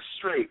 what if I was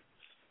straight?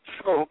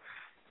 So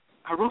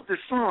I wrote this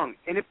song,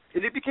 and it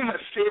became my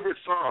favorite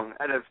song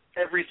out of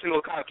every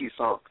single Cocky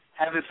song,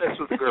 Having Sex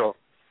with a Girl.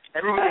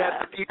 Everybody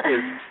has to beat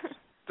this.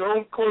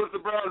 Don't close the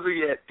browser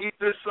yet. Beat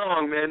this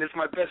song, man. It's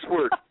my best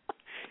work.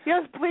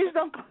 Yes, please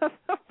don't close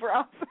the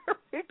browser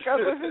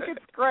because I think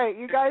it's great.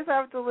 You guys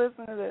have to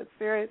listen to this,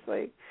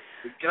 seriously.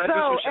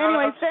 So,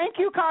 anyway, thank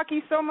you,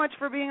 Cocky, so much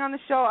for being on the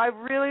show. I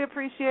really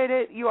appreciate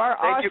it. You are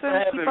awesome.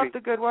 Keep up the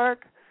good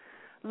work.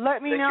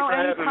 Let me know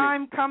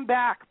anytime. Come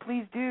back.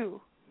 Please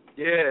do.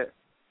 Yeah.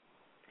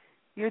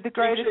 You're the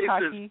greatest,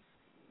 Cocky.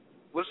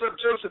 What's up,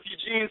 Joseph?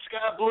 Eugene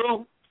Sky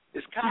Blue.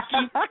 It's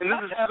Cocky, and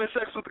this is Having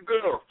Sex with a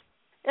Girl.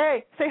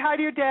 Hey, say hi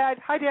to your dad.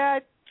 Hi,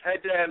 Dad. Hi,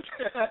 Dad.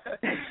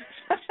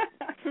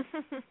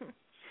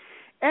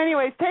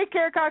 Anyways, take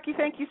care, Cocky.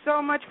 Thank you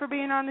so much for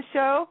being on the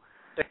show.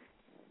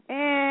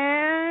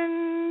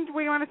 And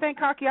we want to thank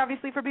Cocky,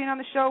 obviously, for being on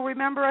the show.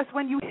 Remember us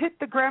when you hit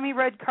the Grammy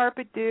red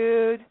carpet,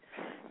 dude.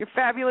 You're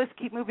fabulous.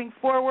 Keep moving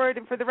forward.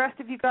 And for the rest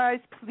of you guys,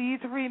 please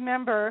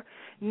remember,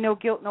 no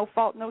guilt, no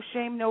fault, no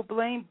shame, no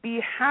blame. Be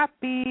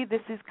happy.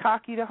 This is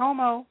Cocky the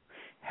Homo,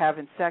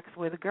 having sex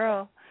with a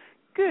girl.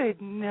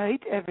 Good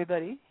night,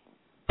 everybody.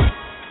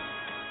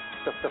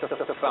 The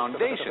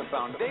foundation.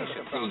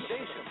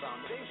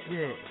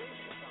 Yeah.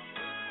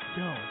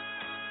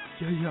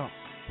 Yo.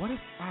 What if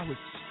I was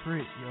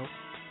straight, yo?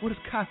 What if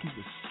Cocky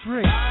was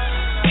straight?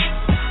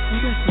 We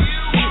got some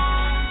shit.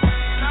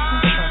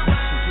 Think about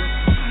that shit, yo.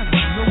 I have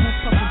no more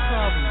fucking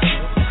problems,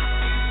 yo.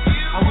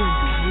 I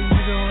wouldn't be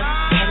hated on.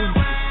 I wouldn't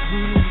be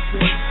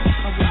excluded.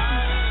 I wouldn't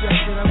be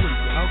rejected. I wouldn't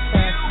be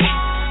outcasted.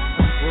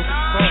 I'd be broke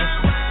as fuck.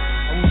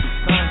 I wouldn't be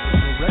signed to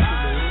no record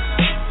label.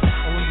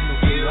 I wouldn't be no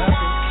gay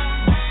rapper.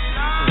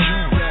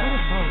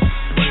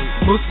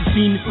 Most have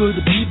seen it for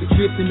the beat, but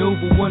tripping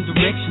over one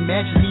direction.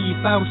 Imagine me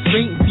if I was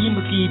straight and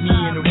females gave me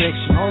an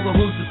erection. All the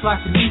hoes that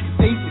flock to me could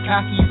face the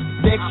Cocky is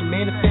perfection.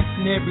 Manifesting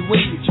in every way.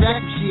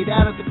 Attractive shit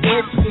out of the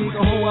question, ain't a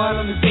whole lot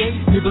on the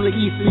day. Nibble at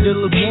east,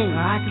 middle of game.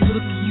 I can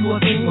look at you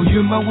again. Oh,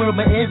 you're my world,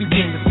 my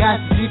everything. The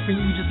sky's different,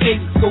 you just say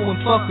let's go and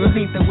fuck. Girls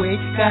ain't that way.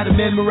 Gotta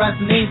memorize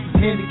the names,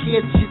 pretend to care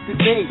the shit to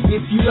say.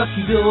 If you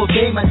lucky to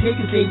obey, might take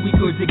a day, week,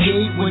 or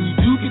decade. When you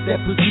do get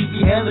that pussy,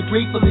 be hella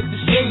grateful if the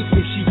shade.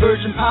 If she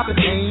virgin, pop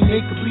it, name.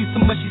 Make her bleed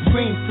so much she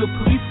screams. Till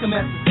police come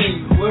at the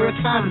scene. We're a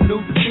kind of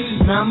know the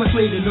scene. Now much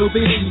later, no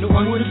baby, no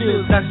one with the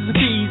bills, taxes and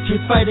fees.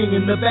 Kids fighting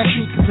in the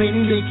backseat,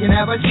 complaining they can't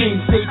have our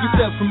change. Save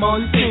yourself from all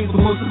these things,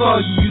 but most of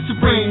all, you use your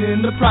brain. And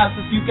in the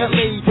process, you got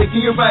laid,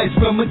 taking your rights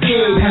from a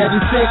gay.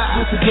 Having sex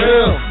with a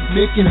girl,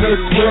 making her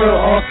twirl,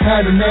 all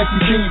kind of nasty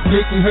things,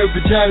 making her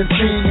vagina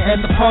sing.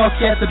 And the park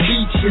at the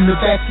beach, in the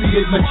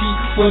backseat of my Jeep.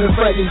 What a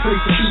frightening place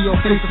to be, on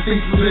face to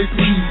face with her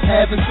teeth.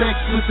 Having sex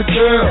with a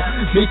girl,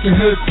 making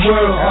her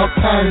twirl, all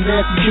kind of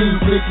nasty things,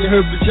 making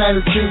her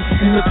vagina sing.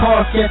 In the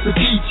park at the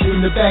beach,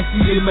 in the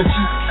backseat of my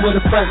Jeep. What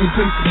a frightening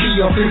place to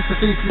be, on face to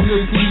face with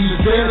her teeth.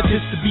 Better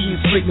just to be in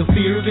straight, no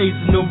fear of AIDS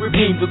and no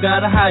revenge. Don't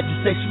gotta hide your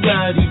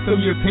sexuality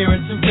from your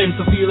parents and friends.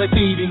 Don't feel like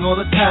bathing all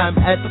the time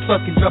at the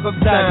fucking drop of a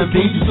dime.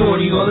 Baby's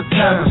horny all the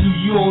time, but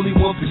you only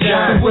want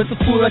vagina. So what's a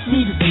fool like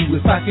me to do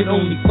if I could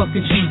only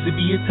fucking choose? It'd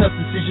be a tough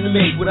decision to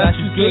make. Would I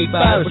choose gay,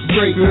 bi, or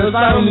straight? Girls,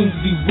 I don't mean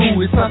to be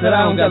rude. It's not that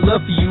I don't got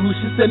love for you. It's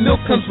just that milk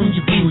comes from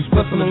your booze.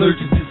 Plus I'm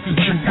allergic to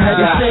seafood.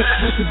 Having sex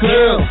with a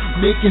girl,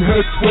 making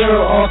her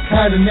twirl, all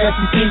kind of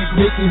nasty things,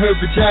 making her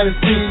vagina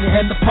sing.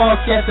 And the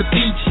park at the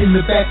beach, in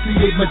the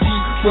backseat of my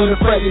Jeep. What a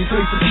frightening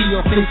place to be,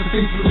 on face to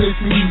face with her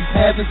teeth.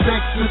 Having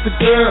sex with a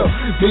girl,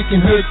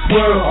 making her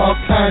twirl, all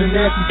kind of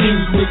nasty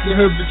things, making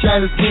her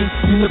vagina sing.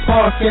 In the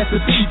park at the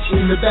beach,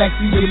 in the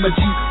backseat of my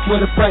Jeep. What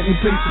a frightening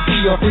place to be,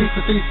 on face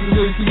to face with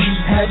her teeth.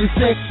 Having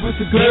sex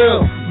with a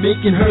girl,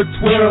 making her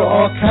twirl,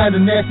 all kind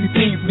of nasty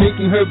things,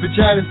 making her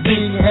vagina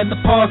sing. And the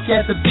park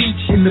at the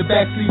beach, in the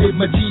backseat of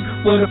my Jeep.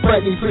 What a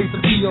frightening place to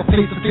be, on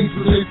face to face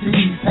with her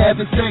teeth.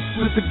 Having sex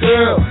with a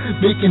girl,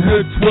 making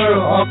her twirl,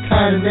 all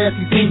kind of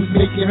nasty things,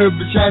 making her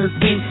vagina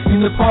sing.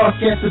 In the park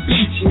at the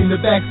beach, in the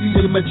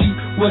backseat of my Jeep.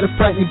 What a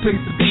frightening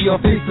place to be,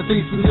 on face to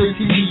face with her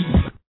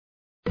teeth.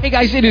 Hey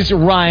guys, it is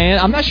Ryan.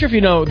 I'm not sure if you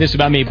know this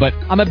about me, but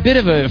I'm a bit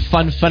of a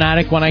fun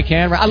fanatic when I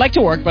can. I like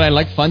to work, but I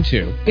like fun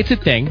too. It's a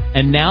thing.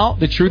 And now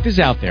the truth is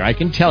out there. I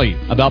can tell you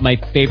about my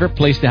favorite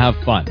place to have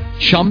fun.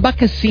 Chumba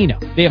Casino.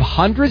 They have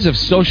hundreds of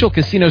social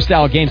casino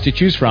style games to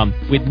choose from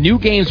with new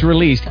games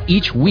released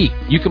each week.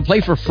 You can play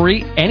for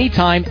free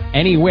anytime,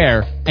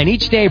 anywhere. And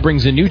each day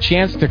brings a new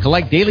chance to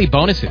collect daily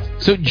bonuses.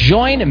 So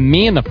join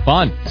me in the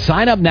fun.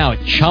 Sign up now at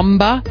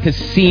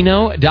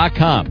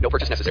ChumbaCasino.com. No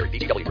purchase necessary.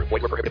 VGW Group.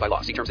 Void where prohibited by law.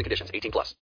 See terms and conditions. 18+.